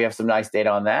have some nice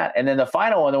data on that. And then the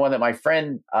final one, the one that my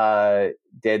friend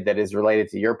did that is related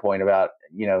to your point about,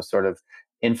 sort of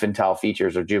infantile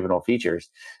features or juvenile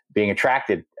features being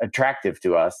attractive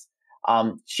to us.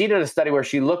 She did a study where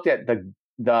she looked at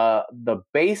the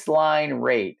baseline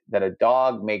rate that a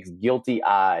dog makes guilty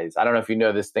eyes. I don't know if you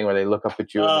know this thing where they look up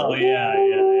at you. Oh,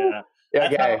 yeah.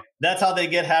 Okay. That's how they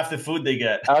get half the food they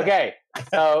get. Okay.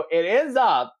 So it ends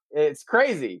up, it's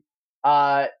crazy.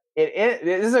 This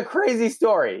is a crazy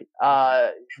story.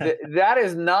 That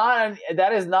is not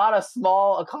a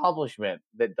small accomplishment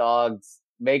that dogs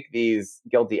make these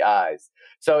guilty eyes.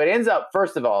 So it ends up,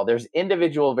 first of all, there's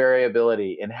individual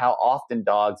variability in how often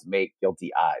dogs make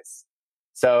guilty eyes.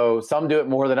 So some do it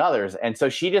more than others. And so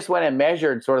she just went and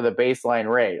measured sort of the baseline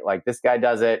rate. Like this guy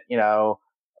does it,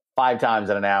 5 times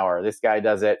in an hour. This guy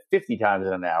does it 50 times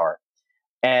in an hour.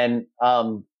 And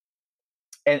the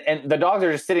dogs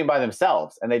are just sitting by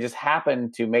themselves and they just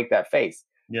happen to make that face.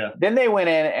 Yeah. Then they went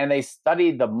in and they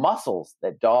studied the muscles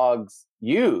that dogs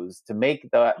use to make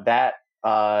that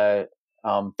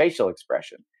facial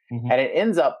expression. Mm-hmm. And it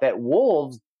ends up that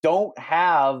wolves don't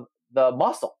have the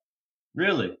muscle.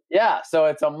 Really? Yeah, so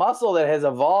it's a muscle that has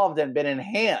evolved and been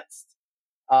enhanced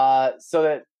so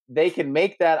that they can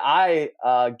make that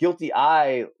guilty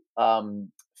eye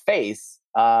face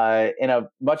in a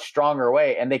much stronger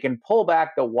way, and they can pull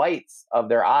back the whites of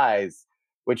their eyes,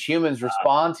 which humans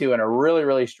respond to in a really,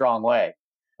 really strong way.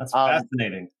 That's Um,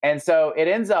 fascinating. and so it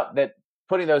ends up that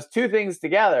putting those two things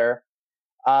together,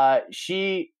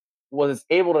 she was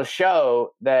able to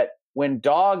show that when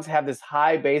dogs have this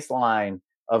high baseline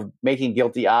of making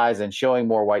guilty eyes and showing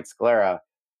more white sclera,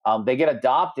 they get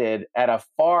adopted at a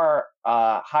far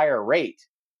higher rate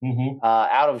Hmm.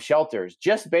 out of shelters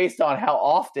just based on how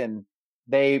often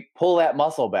they pull that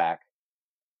muscle back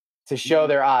to show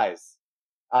their eyes.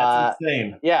 That's Uh,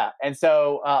 insane. yeah, and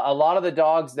so a lot of the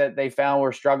dogs that they found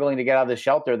were struggling to get out of the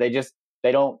shelter, they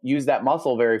don't use that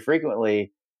muscle very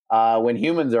frequently when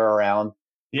humans are around,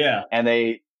 Yeah. and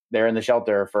they're in the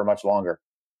shelter for much longer.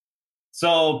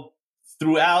 So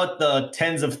throughout the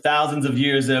tens of thousands of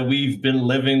years that we've been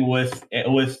living with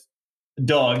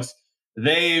dogs,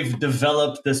 they've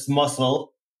developed this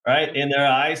muscle, right, in their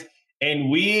eyes, and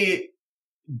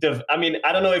I mean,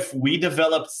 I don't know if we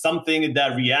developed something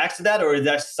that reacts to that, or is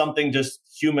that something just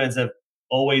humans have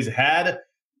always had,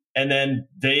 and then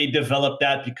they developed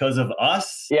that because of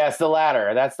us? Yeah, it's the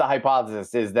latter. That's the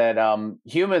hypothesis, is that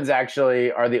humans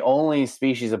actually are the only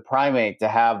species of primate to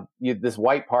have this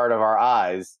white part of our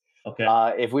eyes. Okay.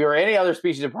 If we were any other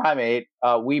species of primate,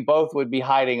 we both would be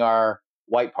hiding our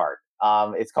white part.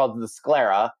 It's called the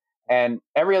sclera, and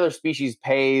every other species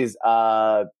pays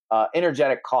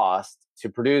energetic cost to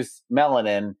produce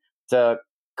melanin to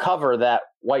cover that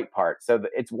white part. So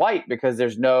it's white because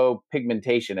there's no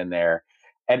pigmentation in there.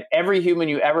 And every human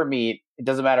you ever meet, it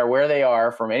doesn't matter where they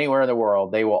are from anywhere in the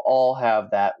world, they will all have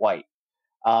that white.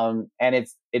 And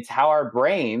it's how our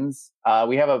brains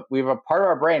we have a part of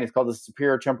our brain. It's called the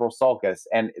superior temporal sulcus,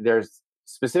 and there's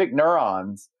specific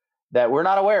neurons that we're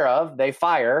not aware of. They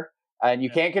fire, and you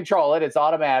can't control it. It's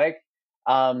automatic.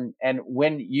 And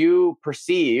when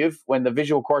the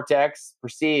visual cortex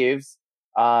perceives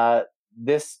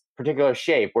this particular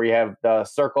shape, where you have the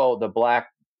circle, the black,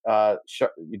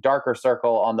 darker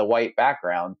circle on the white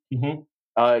background, Hmm.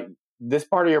 uh, this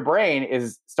part of your brain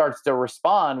starts to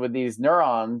respond with these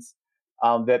neurons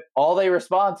that all they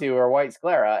respond to are white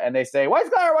sclera, and they say white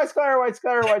sclera, white sclera, white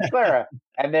sclera, white sclera,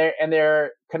 and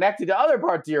they're connected to other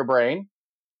parts of your brain,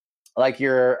 like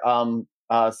your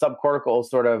subcortical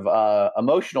sort of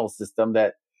emotional system,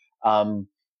 that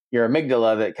your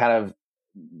amygdala, that kind of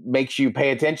makes you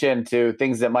pay attention to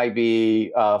things that might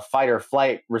be fight or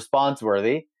flight response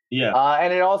worthy. Yeah.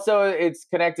 And it's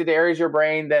connected to areas of your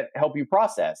brain that help you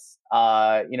process,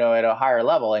 at a higher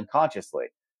level and consciously.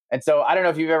 And so I don't know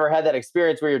if you've ever had that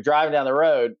experience where you're driving down the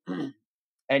road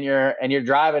and you're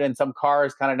driving and some car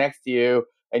is kind of next to you,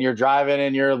 and you're driving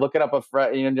and you're looking up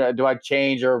do I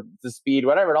change or the speed,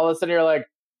 whatever. And all of a sudden you're like,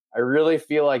 I really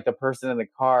feel like the person in the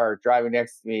car driving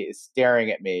next to me is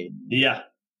staring at me. Yeah.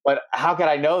 But how could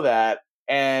I know that?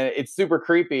 And it's super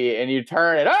creepy. And you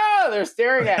turn and they're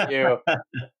staring at you.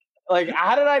 Like,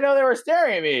 how did I know they were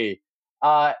staring at me?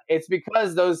 It's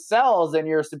because those cells in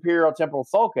your superior temporal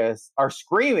sulcus are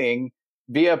screaming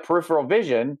via peripheral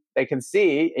vision. They can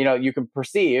see, you can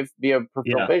perceive via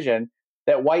peripheral Yeah. vision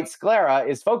that white sclera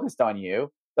is focused on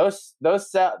you. Those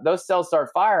cells start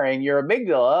firing. Your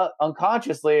amygdala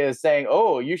unconsciously is saying,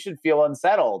 "Oh, you should feel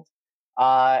unsettled,"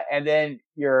 and then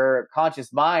your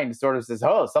conscious mind sort of says,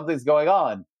 "Oh, something's going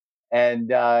on," and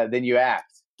then you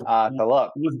act to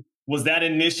look. Was that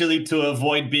initially to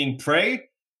avoid being prey?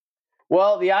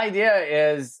 Well, the idea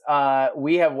is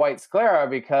we have white sclera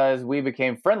because we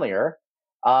became friendlier,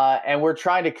 and we're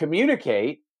trying to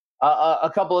communicate a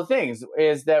couple of things.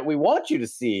 Is that we want you to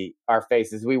see our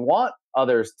faces. We want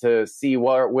others to see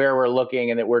where we're looking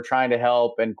and that we're trying to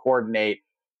help and coordinate.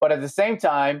 But at the same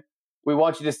time, we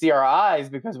want you to see our eyes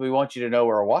because we want you to know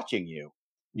we're watching you.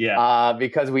 Yeah.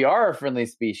 Because we are a friendly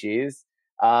species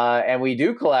and we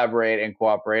do collaborate and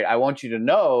cooperate. I want you to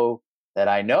know that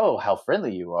I know how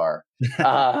friendly you are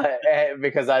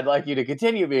because I'd like you to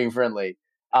continue being friendly.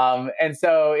 And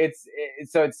so it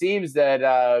seems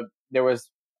that there was,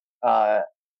 a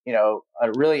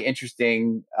really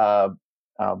interesting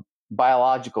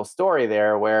biological story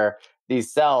there where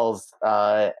these cells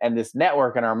and this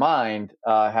network in our mind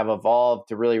have evolved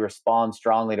to really respond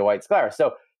strongly to white sclera.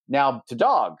 So now to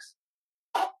dogs.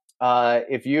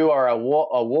 If you are a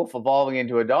wolf evolving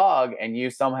into a dog, and you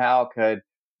somehow could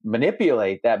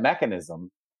manipulate that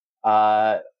mechanism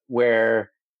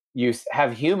where you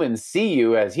have humans see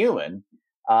you as human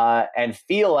and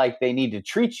feel like they need to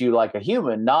treat you like a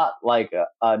human, not like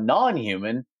a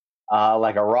non-human,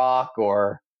 like a rock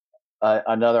or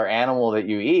another animal that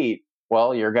you eat,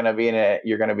 well, you're going to be in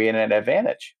an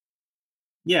advantage.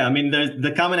 Yeah, I mean,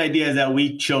 the common idea is that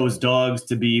we chose dogs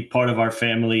to be part of our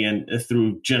family, and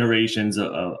through generations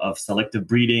of selective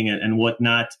breeding and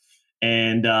whatnot.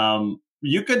 And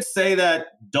you could say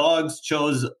that dogs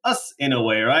chose us in a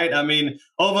way, right? I mean,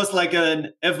 almost like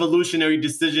an evolutionary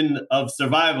decision of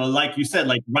survival. Like you said,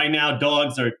 like right now,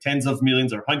 dogs are tens of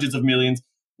millions or hundreds of millions.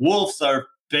 Wolves are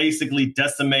basically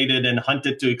decimated and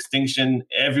hunted to extinction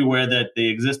everywhere that they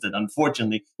existed,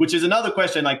 unfortunately, which is another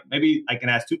question. Like maybe I can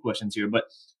ask two questions here, but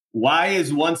why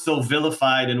is one so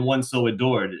vilified and one so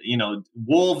adored? You know,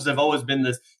 wolves have always been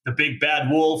the big bad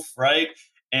wolf, right?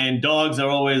 And dogs are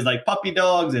always like puppy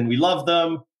dogs and we love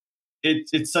them.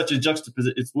 It's such a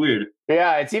juxtaposition. It's weird.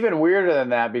 Yeah, it's even weirder than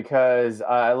that because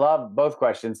I love both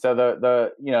questions. So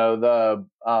the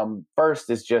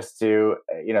first is just to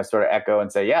sort of echo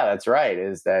and say, yeah, that's right.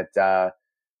 Is that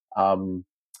um,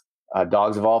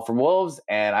 dogs evolved from wolves,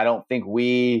 and I don't think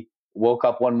we woke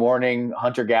up one morning,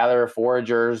 hunter gatherer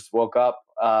foragers woke up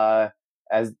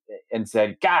as and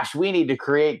said, "Gosh, we need to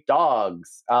create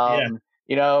dogs." Yeah.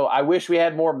 I wish we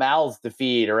had more mouths to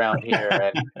feed around here,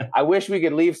 and I wish we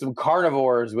could leave some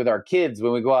carnivores with our kids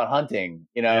when we go out hunting.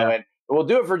 Yeah. And we'll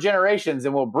do it for generations,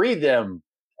 and we'll breed them.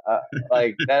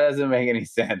 Like that doesn't make any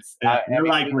sense. Yeah, I mean,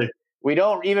 likely. we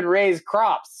don't even raise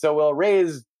crops, so we'll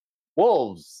raise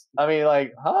wolves. I mean,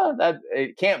 like, that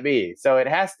it can't be. So it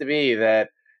has to be that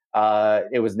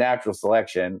it was natural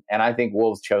selection, and I think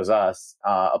wolves chose us.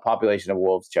 A population of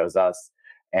wolves chose us,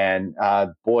 and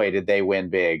boy, did they win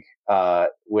big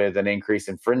with an increase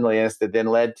in friendliness that then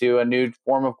led to a new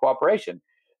form of cooperation.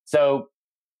 So,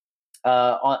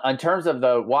 on terms of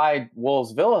the why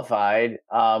wolves vilified,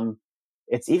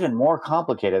 it's even more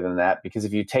complicated than that because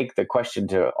if you take the question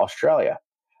to Australia,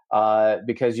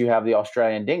 because you have the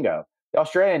Australian dingo. The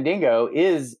Australian dingo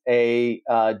is a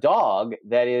dog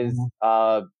that is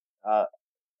uh,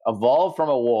 evolved from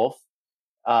a wolf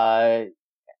and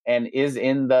is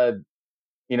in the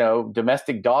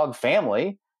domestic dog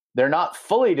family. They're not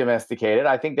fully domesticated.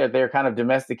 I think that they're kind of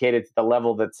domesticated to the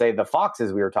level that, say, the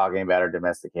foxes we were talking about are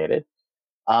domesticated.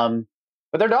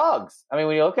 But they're dogs. I mean,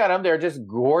 when you look at them, they're just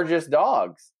gorgeous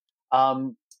dogs.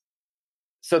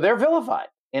 So they're vilified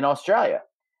in Australia.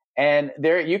 And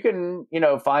there you can,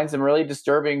 find some really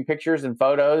disturbing pictures and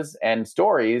photos and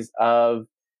stories of,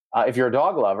 if you're a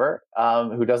dog lover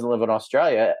who doesn't live in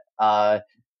Australia, I'm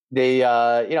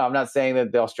not saying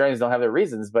that the Australians don't have their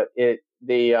reasons, but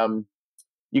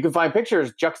you can find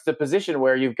pictures juxtaposition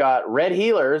where you've got red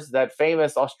heelers, that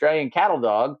famous Australian cattle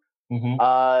dog,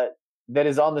 that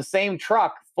is on the same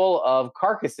truck full of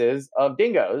carcasses of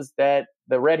dingoes that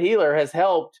the red heeler has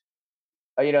helped,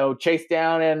 chase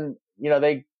down, and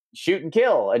they shoot and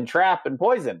kill and trap and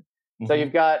poison. So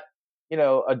you've got,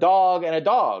 a dog and a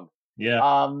dog.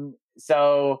 Yeah.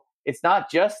 So it's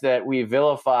not just that we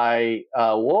vilify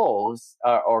wolves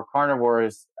or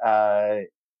carnivores,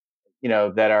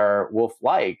 that are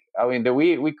wolf-like. I mean, that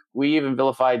we even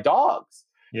vilify dogs.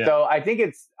 Yeah. So I think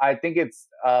it's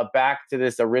back to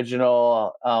this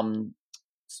original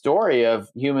story of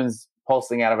humans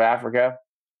pulsing out of Africa,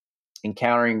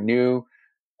 encountering new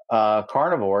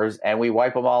carnivores, and we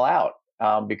wipe them all out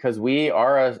because we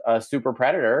are a super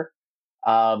predator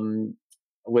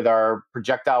with our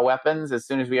projectile weapons. As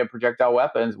soon as we have projectile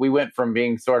weapons, we went from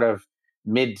being sort of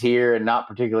mid-tier and not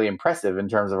particularly impressive in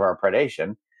terms of our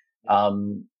predation.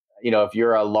 If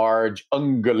you're a large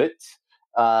ungulate,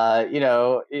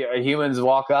 humans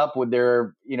walk up with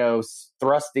their,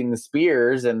 thrusting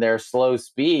spears and their slow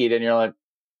speed, and you're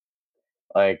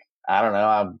like, I don't know,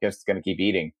 I'm just going to keep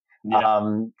eating.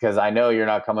 Because I know you're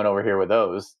not coming over here with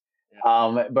those.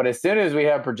 But as soon as we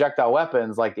have projectile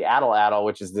weapons like the addle,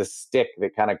 which is this stick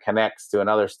that kind of connects to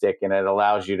another stick, and it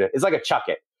allows you to, it's like a chuck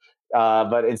it.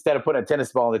 But instead of putting a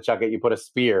tennis ball in the chuck it, you put a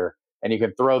spear and you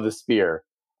can throw the spear.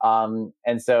 And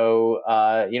so,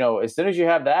 as soon as you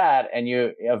have that, and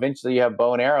you eventually you have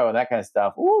bow and arrow and that kind of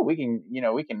stuff, we can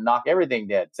knock everything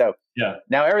dead. So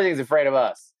now everything's afraid of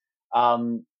us.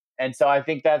 And so I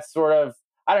think that's sort of,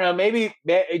 I don't know, maybe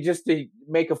just to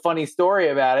make a funny story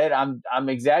about it, I'm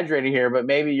exaggerating here, but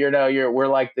maybe we're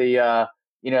like the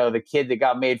the kid that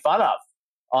got made fun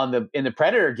of in the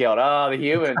Predator Guild. Oh, the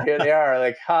humans, here they are,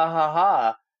 like ha ha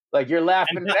ha, like you're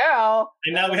laughing now,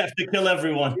 and now we have to kill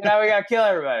everyone. Now we got to kill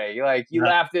everybody. Like you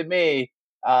laughed at me.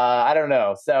 I don't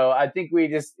know. So I think we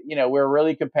just we're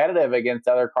really competitive against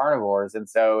other carnivores, and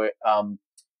so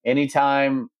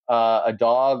anytime a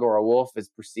dog or a wolf is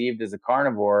perceived as a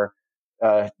carnivore,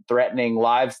 threatening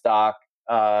livestock,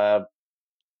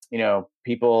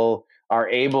 people are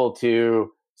able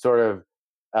to sort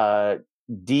of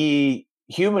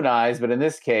dehumanize, but in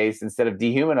this case, instead of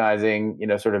dehumanizing,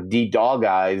 sort of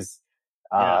de-dogize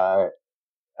uh,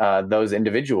 those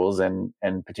individuals, and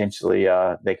potentially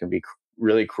they can be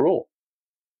really cruel.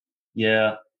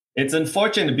 Yeah, it's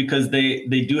unfortunate because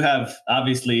they do have,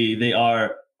 obviously they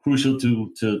are crucial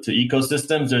to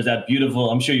ecosystems. There's that beautiful,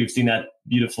 I'm sure you've seen that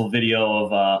beautiful video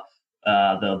of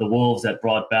the wolves that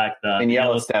brought back in the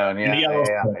Yellowstone. in the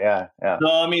Yellowstone. Yeah. So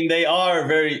I mean, they are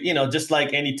very, just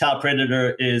like any top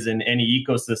predator is in any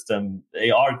ecosystem,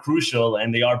 they are crucial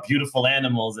and they are beautiful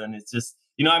animals. And it's just,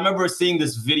 I remember seeing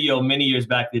this video many years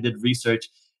back. They did research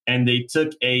and they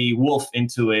took a wolf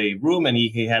into a room and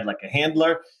he had like a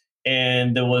handler.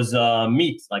 And there was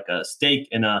meat, like a steak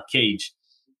in a cage.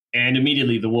 And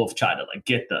immediately the wolf tried to like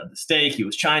get the steak. He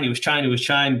was trying,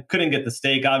 couldn't get the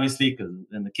steak, obviously, because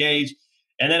in the cage.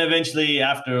 And then eventually,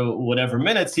 after whatever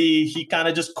minutes, he kind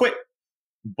of just quit.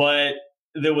 But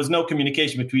there was no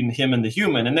communication between him and the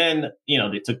human. And then,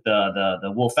 they took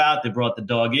the wolf out, they brought the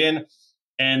dog in,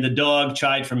 and the dog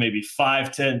tried for maybe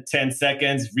 10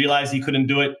 seconds, realized he couldn't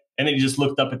do it. And then he just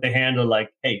looked up at the handler like,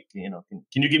 hey, can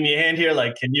you give me a hand here?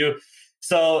 Like, can you?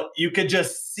 So you could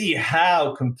just see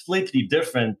how completely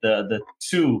different the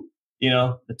two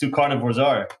carnivores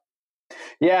are.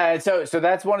 Yeah, and so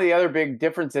that's one of the other big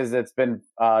differences that's been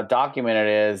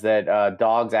documented is that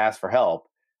dogs ask for help.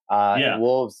 And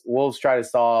wolves try to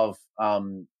solve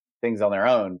things on their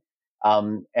own.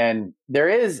 And there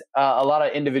is a lot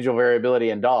of individual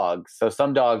variability in dogs. So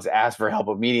some dogs ask for help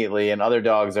immediately, and other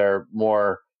dogs are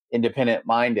more independent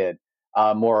minded,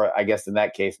 more, I guess, in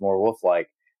that case, more wolf-like.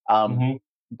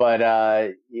 But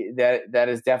that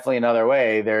is definitely another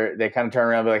way. They kind of turn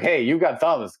around and be like, "Hey, you've got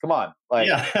thumbs. Come on, like,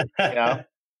 I'm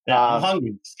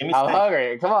hungry. I'm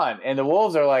hungry. Come on." And the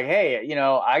wolves are like, "Hey,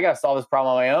 I got to solve this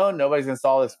problem on my own. Nobody's going to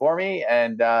solve this for me."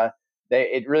 And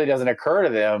it really doesn't occur to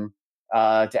them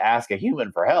to ask a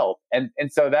human for help. And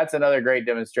so that's another great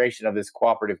demonstration of this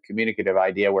cooperative communicative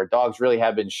idea, where dogs really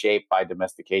have been shaped by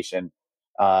domestication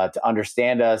to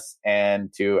understand us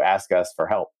and to ask us for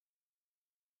help.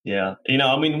 Yeah.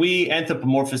 We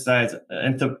anthropomorphize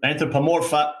or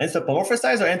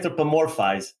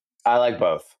anthropomorphize. I like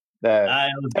both. Tomato.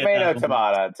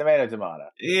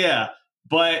 Yeah.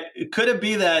 But could it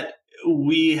be that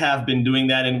we have been doing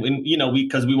that and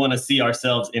because we want to see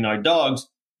ourselves in our dogs,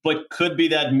 but could be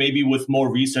that maybe with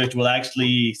more research, we'll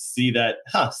actually see that,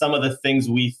 some of the things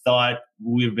we thought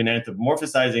we've been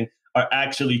anthropomorphizing are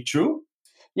actually true?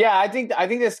 Yeah, I think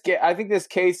this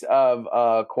case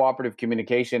of cooperative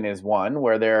communication is one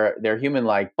where they're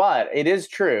human-like, but it is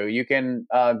true you can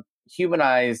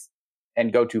humanize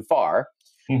and go too far,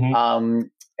 and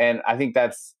I think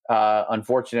that's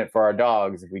unfortunate for our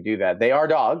dogs if we do that. They are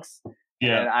dogs,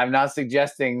 and I'm not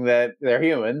suggesting that they're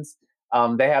humans.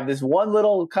 They have this one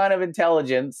little kind of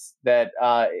intelligence that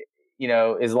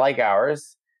is like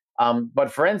ours. But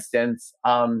for instance,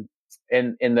 in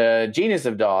the Genius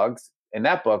of Dogs. In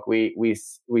that book, we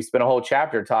spent a whole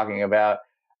chapter talking about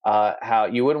how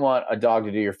you wouldn't want a dog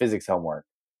to do your physics homework.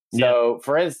 So,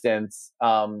 for instance,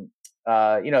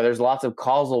 there's lots of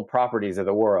causal properties of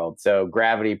the world. So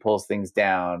gravity pulls things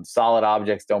down. Solid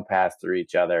objects don't pass through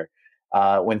each other.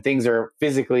 When things are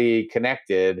physically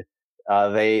connected,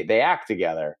 they act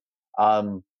together.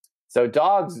 So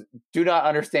dogs do not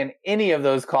understand any of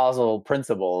those causal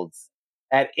principles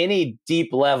at any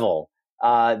deep level.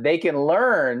 They can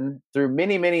learn through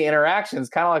many, many interactions,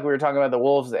 kind of like we were talking about the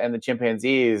wolves and the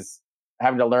chimpanzees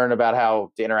having to learn about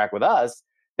how to interact with us.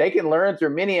 They can learn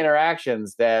through many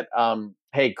interactions that,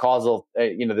 causal,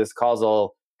 this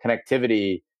causal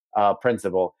connectivity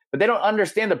principle, but they don't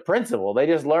understand the principle. They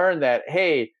just learn that,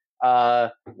 hey,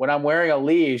 when I'm wearing a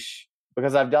leash,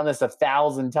 because I've done this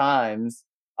 1,000 times,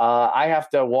 I have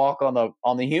to walk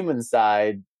on the human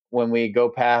side when we go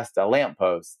past a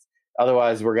lamppost.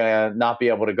 Otherwise, we're going to not be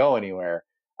able to go anywhere.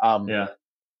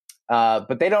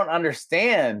 But they don't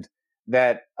understand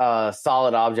that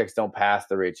solid objects don't pass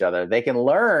through each other. They can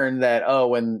learn that,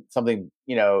 when something,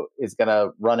 is going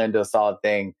to run into a solid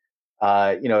thing,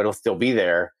 it'll still be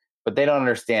there. But they don't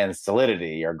understand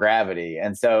solidity or gravity.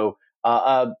 And so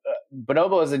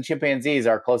bonobos and chimpanzees,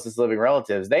 our closest living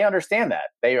relatives, they understand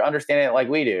that. They understand it like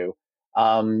we do.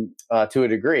 To a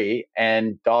degree,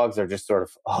 and dogs are just sort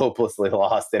of hopelessly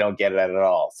lost. They don't get it at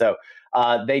all. So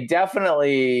they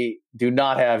definitely do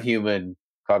not have human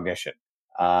cognition.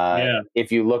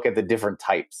 If you look at the different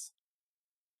types.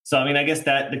 So I guess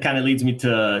that kind of leads me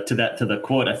to the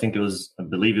quote. I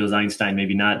believe it was Einstein,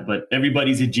 maybe not, but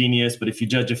everybody's a genius. But if you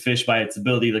judge a fish by its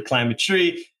ability to climb a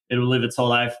tree, it will live its whole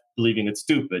life believing it's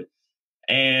stupid.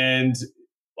 And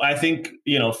I think,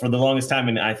 for the longest time,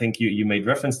 and I think you made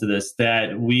reference to this,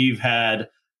 that we've had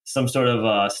some sort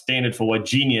of standard for what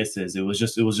genius is. It was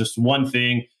just one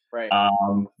thing, Right.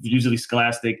 usually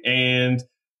scholastic. And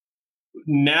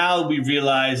now we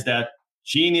realize that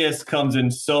genius comes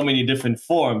in so many different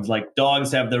forms. Like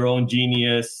dogs have their own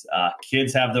genius,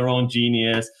 kids have their own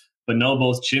genius,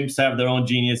 bonobos, chimps have their own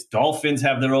genius, dolphins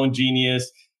have their own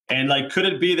genius. And like, could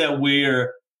it be that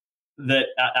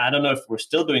I don't know if we're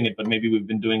still doing it, but maybe we've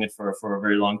been doing it for a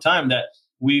very long time, that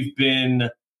we've been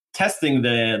testing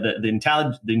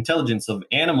the intelligence of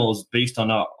animals based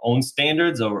on our own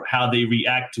standards, or how they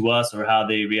react to us, or how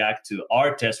they react to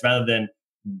our tests, rather than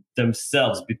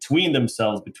between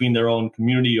their own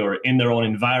community or in their own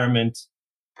environment.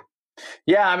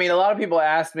 Yeah, I mean, a lot of people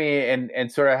ask me,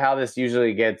 and sort of how this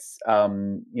usually gets,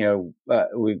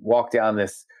 we walk down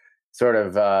this sort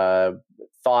of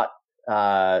thought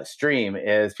stream,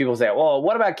 is people say, well,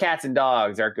 what about cats and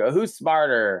dogs? Or who's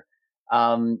smarter,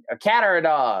 a cat or a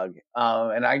dog?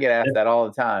 And I get asked that all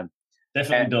the time.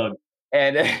 Definitely dog.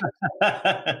 And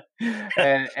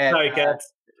and sorry,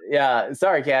 cats. Yeah,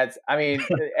 sorry, cats. I mean,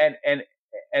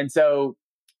 and so,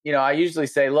 I usually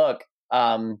say, look,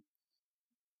 asking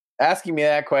me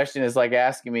that question is like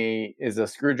asking me, is a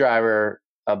screwdriver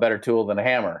a better tool than a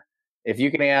hammer? If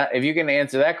you can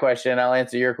answer that question, I'll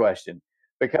answer your question.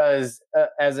 Because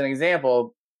as an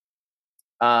example,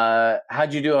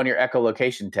 how'd you do on your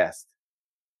echolocation test?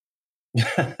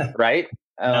 Right?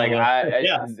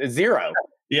 Yeah. Zero.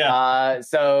 Yeah.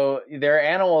 So there are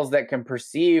animals that can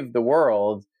perceive the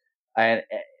world and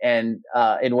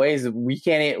in ways that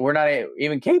we're not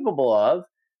even capable of,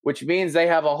 which means they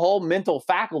have a whole mental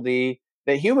faculty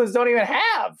that humans don't even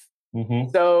have.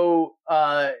 Mm-hmm. So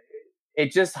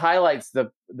it just highlights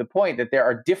the point that there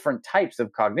are different types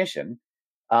of cognition,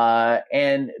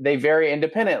 and they vary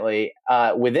independently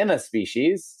within a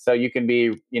species. So you can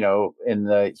be, in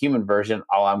the human version,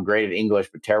 oh, I'm great at English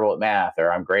but terrible at math,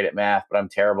 or I'm great at math but I'm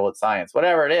terrible at science.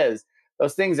 Whatever it is,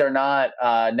 those things are not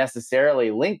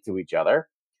necessarily linked to each other.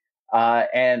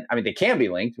 And I mean, they can be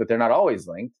linked, but they're not always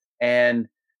linked. And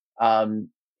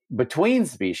between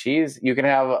species, you can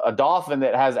have a dolphin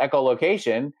that has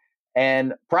echolocation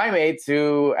and primates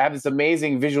who have this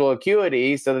amazing visual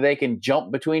acuity so that they can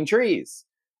jump between trees.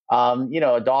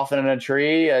 A dolphin in a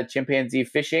tree, a chimpanzee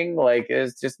fishing, like,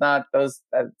 it's just not those.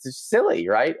 That's just silly,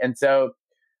 right? And so,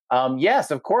 yes,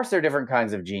 of course, there are different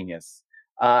kinds of genius.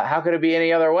 How could it be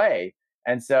any other way?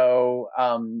 And so,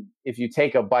 if you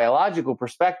take a biological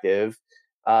perspective,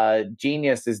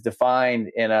 genius is defined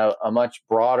in a much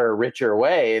broader, richer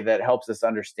way that helps us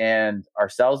understand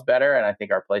ourselves better, and I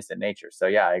think our place in nature. So,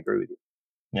 yeah, I agree with you.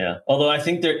 Yeah. Although I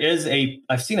think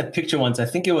I've seen a picture once. I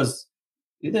think it was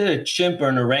either a chimp or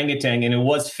an orangutan, and it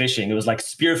was fishing. It was like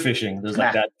spear fishing. There's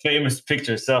like that famous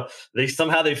picture. So they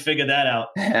figured that out.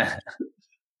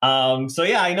 So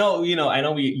yeah, I know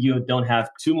you don't have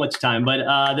too much time,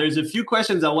 but there's a few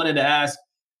questions I wanted to ask,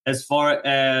 as far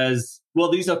as,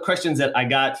 well, these are questions that I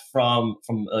got from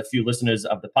a few listeners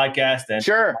of the podcast. And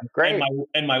sure, great.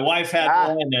 And my wife had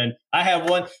one, and I have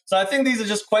one. So I think these are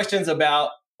just questions about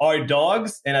our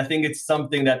dogs, and I think it's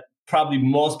something that probably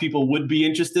most people would be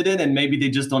interested in, and maybe they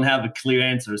just don't have a clear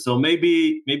answer. So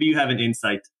maybe you have an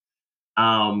insight.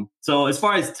 So as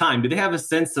far as time, do they have a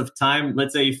sense of time?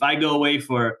 Let's say if I go away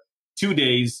for 2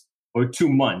 days or 2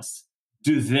 months,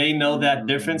 do they know that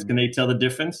difference? Can they tell the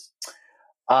difference?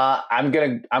 I'm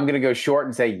gonna go short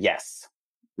and say yes.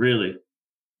 Really?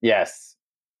 Yes.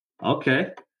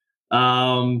 Okay.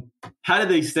 How do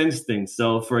they sense things?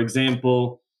 So, for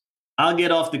example, I'll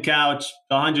get off the couch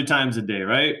 100 times a day,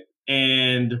 right?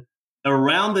 And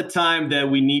around the time that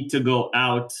we need to go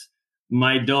out,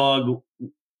 my dog,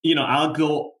 I'll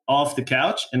go off the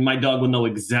couch and my dog will know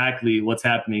exactly what's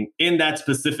happening in that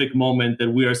specific moment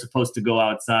that we are supposed to go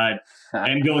outside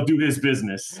and go do his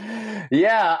business.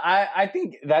 Yeah, I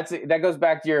think that goes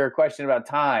back to your question about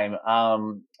time.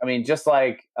 I mean, just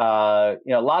like,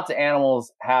 lots of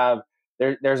animals have,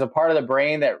 there's a part of the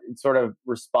brain that sort of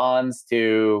responds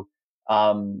to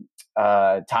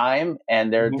time,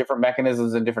 and there are different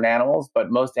mechanisms in different animals, but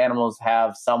most animals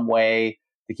have some way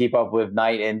to keep up with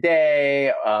night and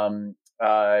day.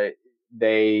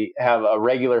 They have a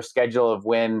regular schedule of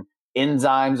when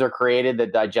enzymes are created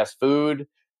that digest food.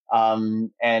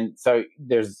 And so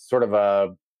there's sort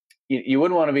of you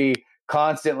wouldn't want to be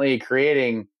constantly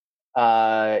creating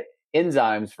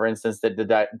enzymes, for instance,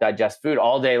 that digest food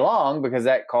all day long, because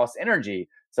that costs energy.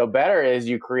 So better is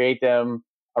you create them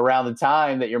around the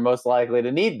time that you're most likely to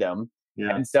need them.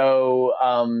 Yeah. And so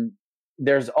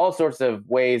there's all sorts of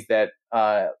ways that,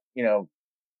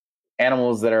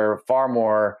 animals that are far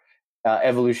more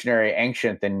evolutionary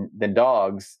ancient than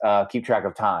dogs keep track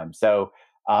of time. So,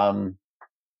 um,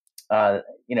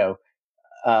 you know,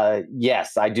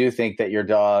 yes, I do think that your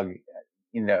dog,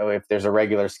 if there's a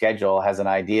regular schedule, has an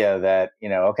idea that,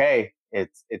 okay,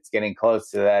 it's getting close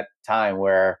to that time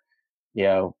where,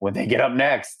 when they get up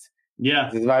next, Yeah.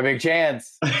 this is my big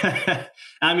chance.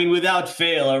 I mean, without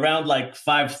fail, around like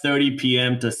 5:30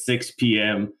 p.m. to 6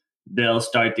 p.m., they'll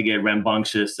start to get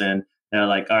rambunctious and they're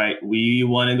like, all right, we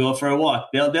want to go for a walk.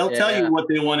 They'll tell you what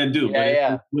they want to do, but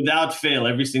it's without fail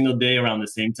every single day around the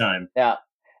same time. Yeah.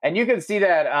 And you can see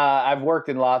that I've worked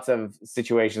in lots of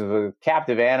situations with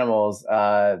captive animals,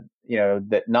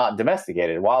 that not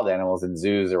domesticated, wild animals in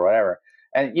zoos or whatever.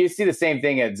 And you see the same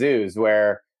thing at zoos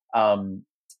where, um,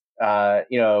 uh,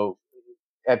 you know,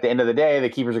 at the end of the day, the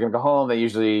keepers are going to go home. They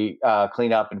usually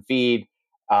clean up and feed,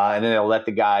 and then they'll let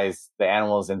the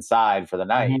animals inside for the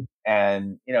night. Mm-hmm.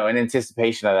 And in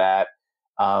anticipation of that,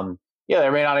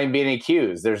 there may not even be any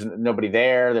cues. There's nobody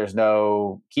there. There's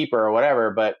no keeper or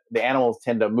whatever. But the animals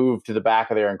tend to move to the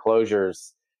back of their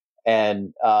enclosures,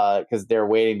 and because they're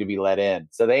waiting to be let in,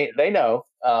 so they know.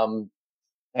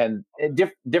 And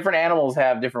different animals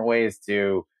have different ways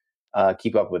to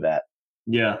keep up with that.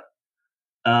 Yeah.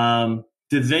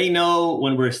 Do they know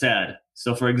when we're sad?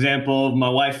 So, for example, my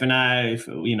wife and I, if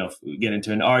we get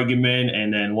into an argument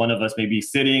and then one of us may be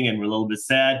sitting and we're a little bit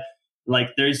sad,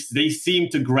 like they seem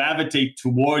to gravitate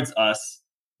towards us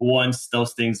once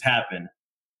those things happen.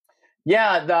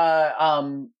 Yeah.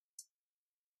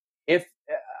 If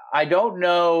I don't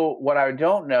know, what I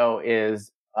don't know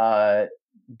is,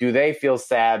 do they feel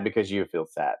sad because you feel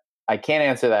sad? I can't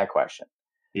answer that question.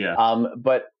 Yeah.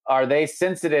 But are they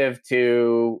sensitive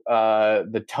to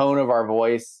the tone of our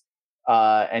voice?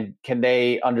 And can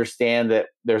they understand that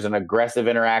there's an aggressive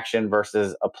interaction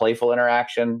versus a playful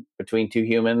interaction between two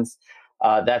humans?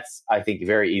 That's, I think,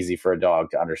 very easy for a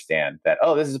dog to understand that,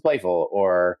 oh, this is playful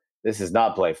or this is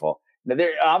not playful.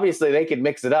 Obviously, they can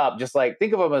mix it up. Just like,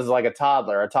 think of them as like a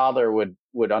toddler. A toddler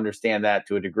would understand that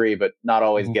to a degree, but not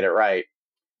always get it right.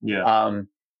 Yeah.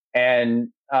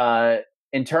 And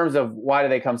in terms of why do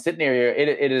they come sit near you,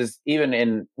 it is even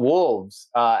in wolves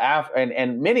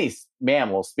and many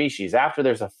mammal species. After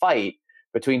there's a fight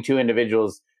between two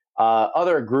individuals,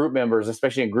 other group members,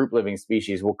 especially in group living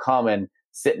species, will come and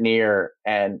sit near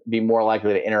and be more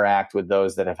likely to interact with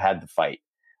those that have had the fight.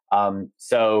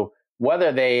 So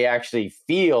whether they actually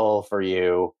feel for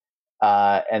you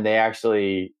and they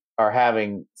actually are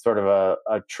having sort of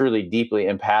a truly deeply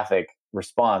empathic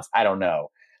response, I don't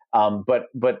know.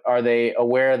 But are they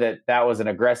aware that was an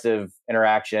aggressive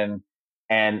interaction,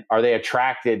 and are they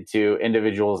attracted to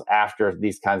individuals after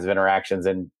these kinds of interactions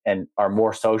and are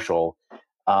more social?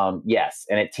 Yes,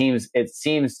 and it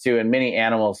seems to, in many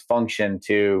animals, function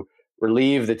to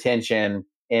relieve the tension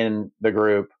in the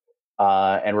group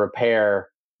and repair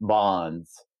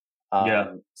bonds.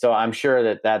 So I'm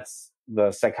sure that's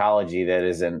the psychology that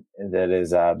is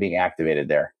being activated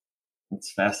there.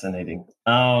 It's fascinating.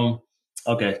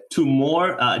 Okay, two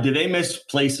more. Do they miss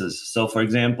places? So, for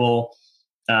example,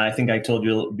 I think I told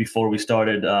you before we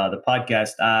started the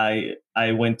podcast,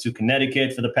 I went to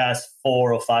Connecticut for the past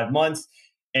 4 or 5 months.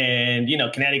 And,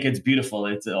 Connecticut's beautiful.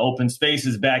 It's open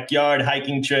spaces, backyard,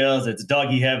 hiking trails. It's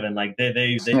doggy heaven. Like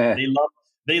they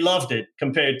loved it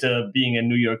compared to being in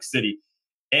New York City.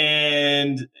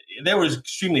 And they were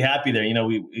extremely happy there.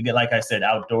 We like I said,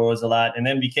 outdoors a lot. And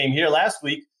then we came here last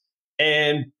week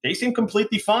and they seem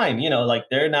completely fine. Like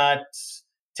they're not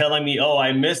telling me, oh,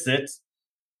 I miss it.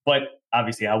 But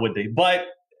obviously, how would they? But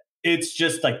it's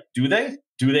just like, do they?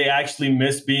 Do they actually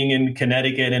miss being in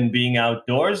Connecticut and being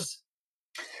outdoors?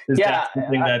 Is that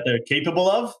something that they're capable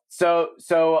of? So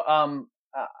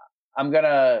I'm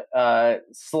gonna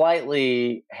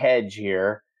slightly hedge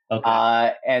here,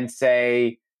 and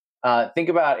say, think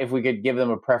about if we could give them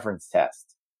a preference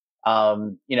test.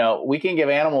 We can give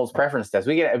animals preference tests.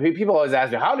 People always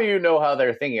ask me, how do you know how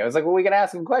they're thinking? I was like, well, we can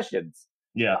ask them questions.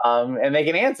 Yeah. And they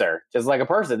can answer just like a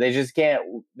person. They just can't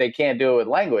do it with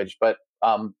language, but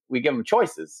we give them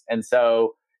choices. And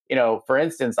so, for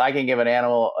instance, I can give an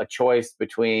animal a choice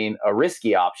between a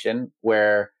risky option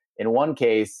where in one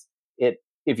case,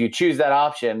 if you choose that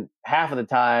option, half of the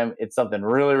time it's something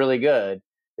really, really good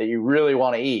that you really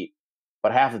want to eat,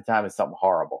 but half the time it's something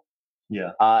horrible.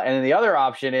 Yeah. And then the other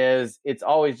option is it's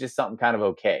always just something kind of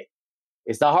okay.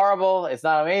 It's not horrible. It's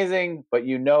not amazing, but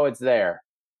it's there.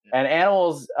 Yeah. And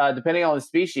animals, depending on the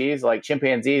species, like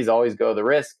chimpanzees always go the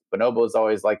risk. Bonobos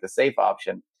always like the safe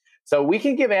option. So we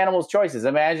can give animals choices.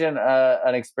 Imagine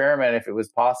an experiment, if it was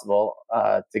possible,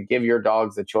 to give your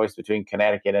dogs a choice between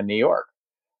Connecticut and New York.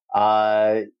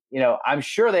 I'm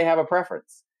sure they have a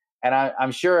preference. And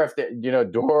I'm sure if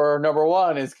door number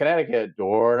one is Connecticut,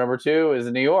 door number two is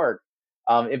New York.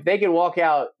 If they could walk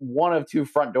out one of two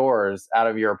front doors out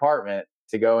of your apartment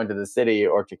to go into the city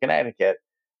or to Connecticut,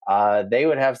 they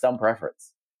would have some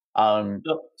preference. So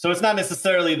it's not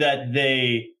necessarily that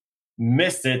they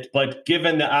miss it, but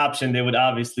given the option, they would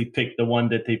obviously pick the one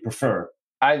that they prefer.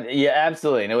 Yeah,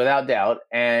 absolutely, no, without doubt,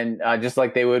 and just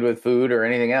like they would with food or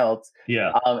anything else.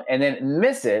 Yeah. And then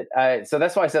miss it. So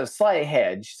that's why I said a slight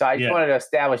hedge. So I just wanted to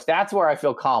establish that's where I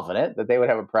feel confident that they would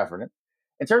have a preference.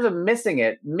 In terms of missing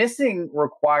it, missing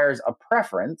requires a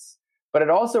preference, but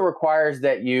it also requires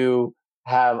that you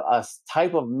have a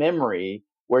type of memory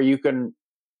where you can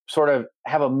sort of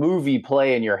have a movie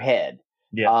play in your head.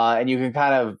 Yeah. And you can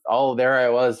kind of, oh, there I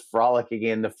was frolicking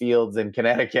in the fields in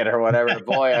Connecticut or whatever.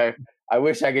 Boy, I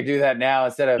wish I could do that now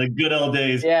instead of the good old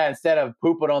days. Yeah, instead of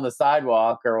pooping on the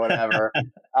sidewalk or whatever.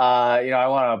 I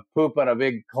want to poop on a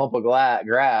big clump of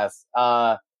grass.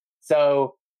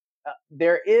 So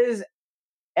there is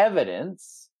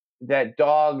evidence that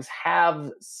dogs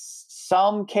have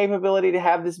some capability to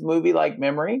have this movie-like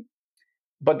memory,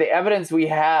 but the evidence we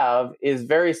have is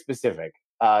very specific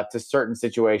to certain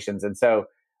situations. And so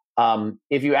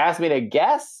if you ask me to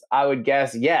guess, I would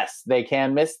guess, yes, they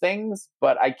can miss things,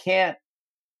 but I can't.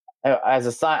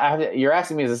 You're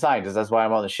asking me as a scientist. That's why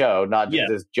I'm on the show, not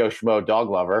just as Joe Schmo dog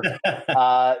lover.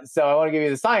 So I want to give you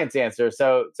the science answer.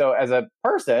 So as a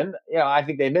person, I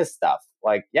think they miss stuff.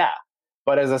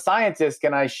 But as a scientist,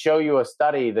 can I show you a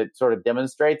study that sort of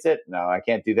demonstrates it? No, I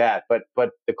can't do that. But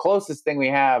the closest thing we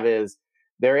have is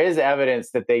there is evidence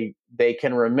that they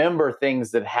can remember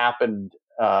things that happened,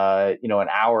 an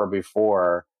hour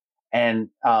before. And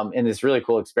in this really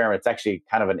cool experiment, it's actually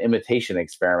kind of an imitation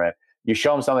experiment. You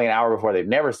show them something an hour before they've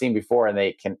never seen before, and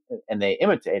they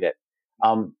imitate it,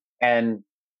 and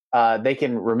they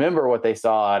can remember what they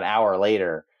saw an hour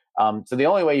later. So the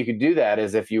only way you could do that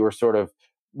is if you were sort of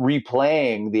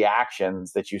replaying the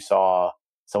actions that you saw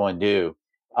someone do.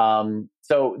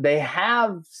 So they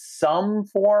have some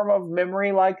form of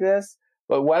memory like this,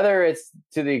 but whether it's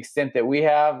to the extent that we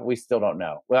have, we still don't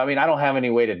know. Well, I mean, I don't have any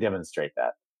way to demonstrate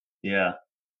that. Yeah.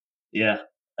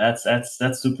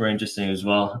 That's super interesting as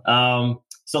well.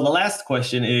 So the last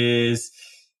question is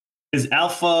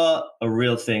alpha a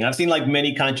real thing? I've seen like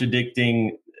many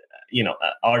contradicting,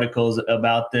 articles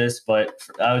about this, but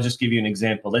I'll just give you an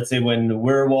example. Let's say when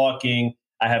we're walking,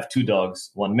 I have two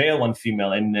dogs, one male, one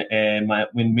female, and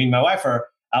when me and my wife are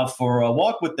out for a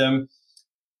walk with them,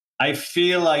 I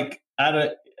feel like I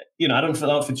don't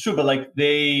know if it's true, but like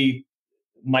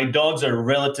my dogs are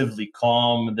relatively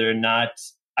calm. They're not.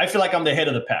 I feel like I'm the head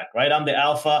of the pack, right? I'm the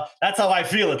alpha. That's how I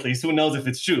feel, at least. Who knows if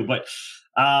it's true? But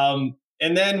and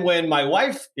then when my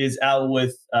wife is out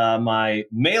with my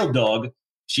male dog,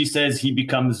 she says he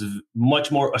becomes much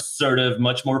more assertive,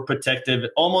 much more protective,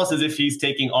 almost as if he's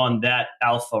taking on that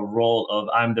alpha role of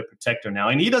I'm the protector now.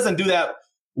 And he doesn't do that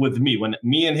with me. When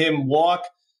me and him walk,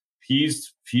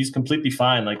 he's completely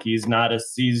fine. Like he's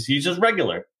just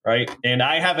regular. Right. And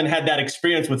I haven't had that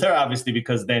experience with her, obviously,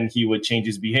 because then he would change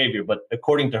his behavior. But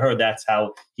according to her, that's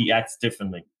how he acts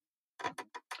differently.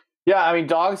 Yeah. I mean,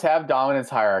 dogs have dominance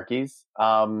hierarchies.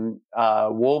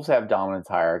 Wolves have dominance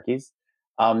hierarchies.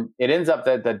 It ends up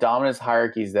that the dominance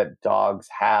hierarchies that dogs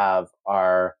have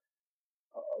are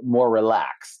more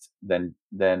relaxed than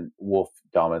wolf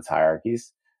dominance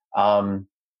hierarchies. And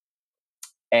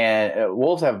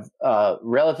wolves have,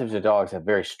 relative to dogs, have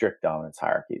very strict dominance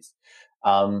hierarchies.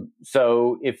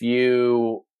 So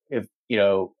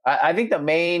I think the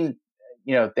main,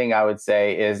 thing I would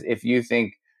say is if you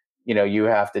think, you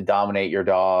have to dominate your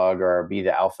dog or be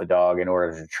the alpha dog in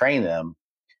order to train them,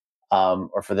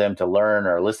 or for them to learn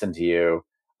or listen to you,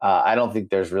 I don't think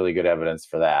there's really good evidence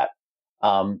for that.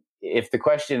 If the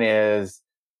question is,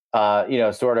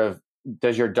 sort of,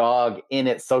 does your dog in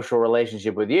its social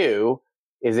relationship with you,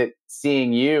 is it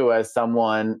seeing you as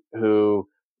someone who,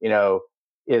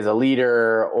 is a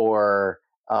leader or,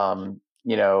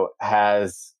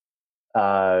 has,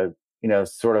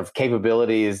 sort of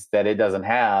capabilities that it doesn't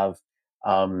have?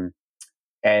 And,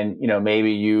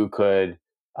 maybe you could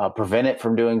prevent it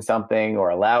from doing something or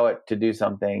allow it to do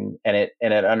something, and it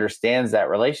understands that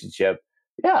relationship.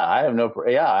 Yeah, I have no.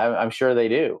 Yeah, I'm sure they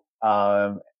do.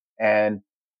 And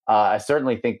I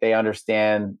certainly think they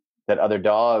understand that other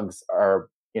dogs are,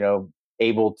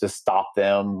 able to stop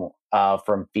them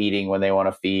from feeding when they want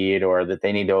to feed, or that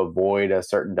they need to avoid a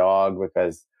certain dog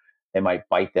because they might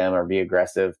bite them or be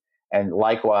aggressive. And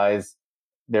likewise,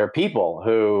 there are people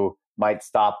who might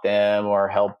stop them or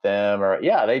help them, or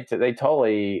they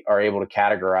totally are able to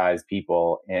categorize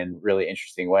people in really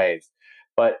interesting ways.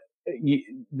 But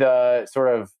the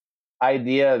sort of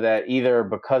idea that either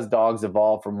because dogs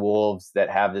evolved from wolves that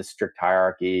have this strict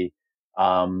hierarchy,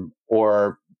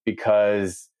 or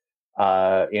because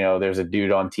there's a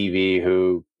dude on TV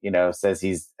who says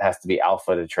has to be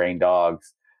alpha to train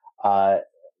dogs.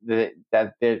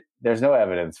 There's no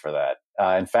evidence for that.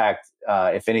 In fact,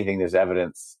 if anything, there's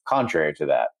evidence contrary to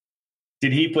that.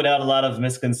 Did he put out a lot of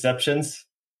misconceptions,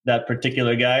 that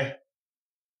particular guy?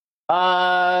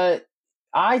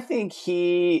 I think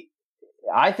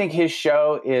his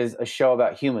show is a show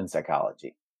about human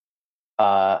psychology.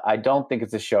 I don't think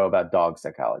it's a show about dog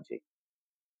psychology.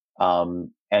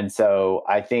 And so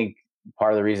I think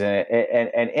part of the reason,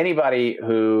 and anybody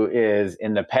who is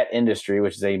in the pet industry,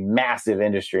 which is a massive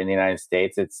industry in the United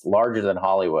States, it's larger than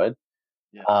Hollywood.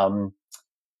 Yeah.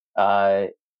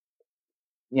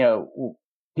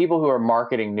 People who are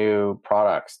marketing new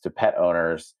products to pet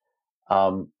owners,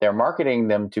 they're marketing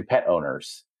them to pet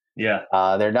owners. Yeah.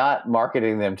 They're not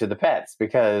marketing them to the pets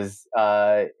because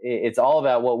it's all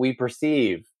about what we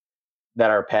perceive that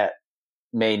our pet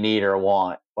may need or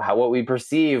want. What we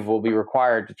perceive will be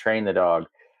required to train the dog.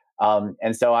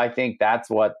 And so I think that's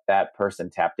what that person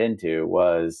tapped into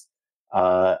was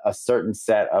a certain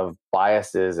set of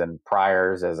biases and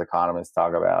priors, as economists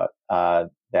talk about,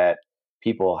 that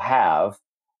people have.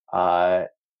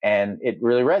 And it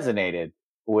really resonated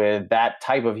with that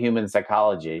type of human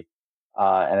psychology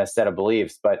and a set of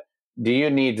beliefs. But do you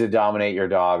need to dominate your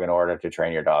dog in order to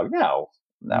train your dog? No,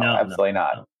 absolutely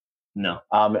not. No.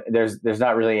 There's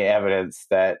not really evidence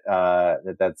that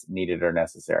that's needed or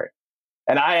necessary.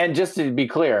 And just to be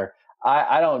clear,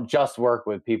 I don't just work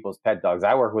with people's pet dogs.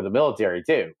 I work with the military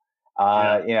too.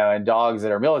 And dogs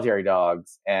that are military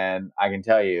dogs. And I can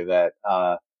tell you that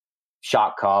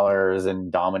shock collars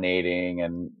and dominating,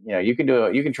 and you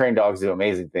can train dogs to do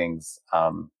amazing things.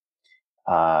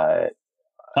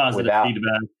 Positive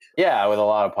feedback. Yeah, with a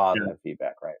lot of positive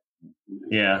feedback, right?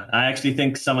 Yeah, I actually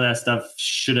think some of that stuff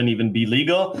shouldn't even be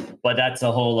legal, but that's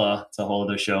a whole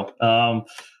other show.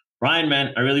 Ryan,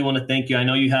 man, I really want to thank you. I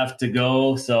know you have to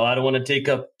go, so I don't want to take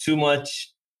up too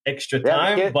much extra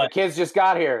time. But the kids just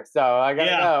got here, so I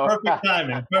gotta go.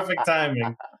 Perfect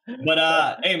timing.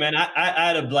 But hey, man, I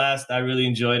had a blast. I really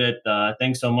enjoyed it.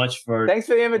 Thanks so much Thanks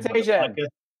for the invitation.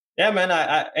 Yeah, man.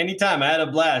 I anytime. I had a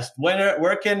blast.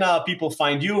 Where can people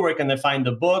find you? Where can they find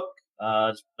the book?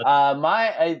 I'm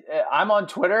on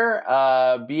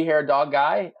Twitter, Be Hare Dog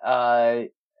Guy,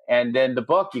 and then the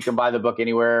book, you can buy the book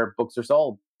anywhere books are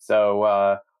sold.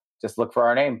 So just look for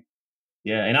our name.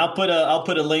 Yeah, and I'll put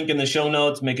a link in the show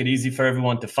notes, make it easy for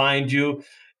everyone to find you.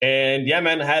 And yeah,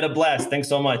 man, I had a blast. Thanks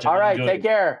so much. All right, take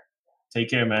care. Take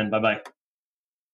care, man. Bye-bye.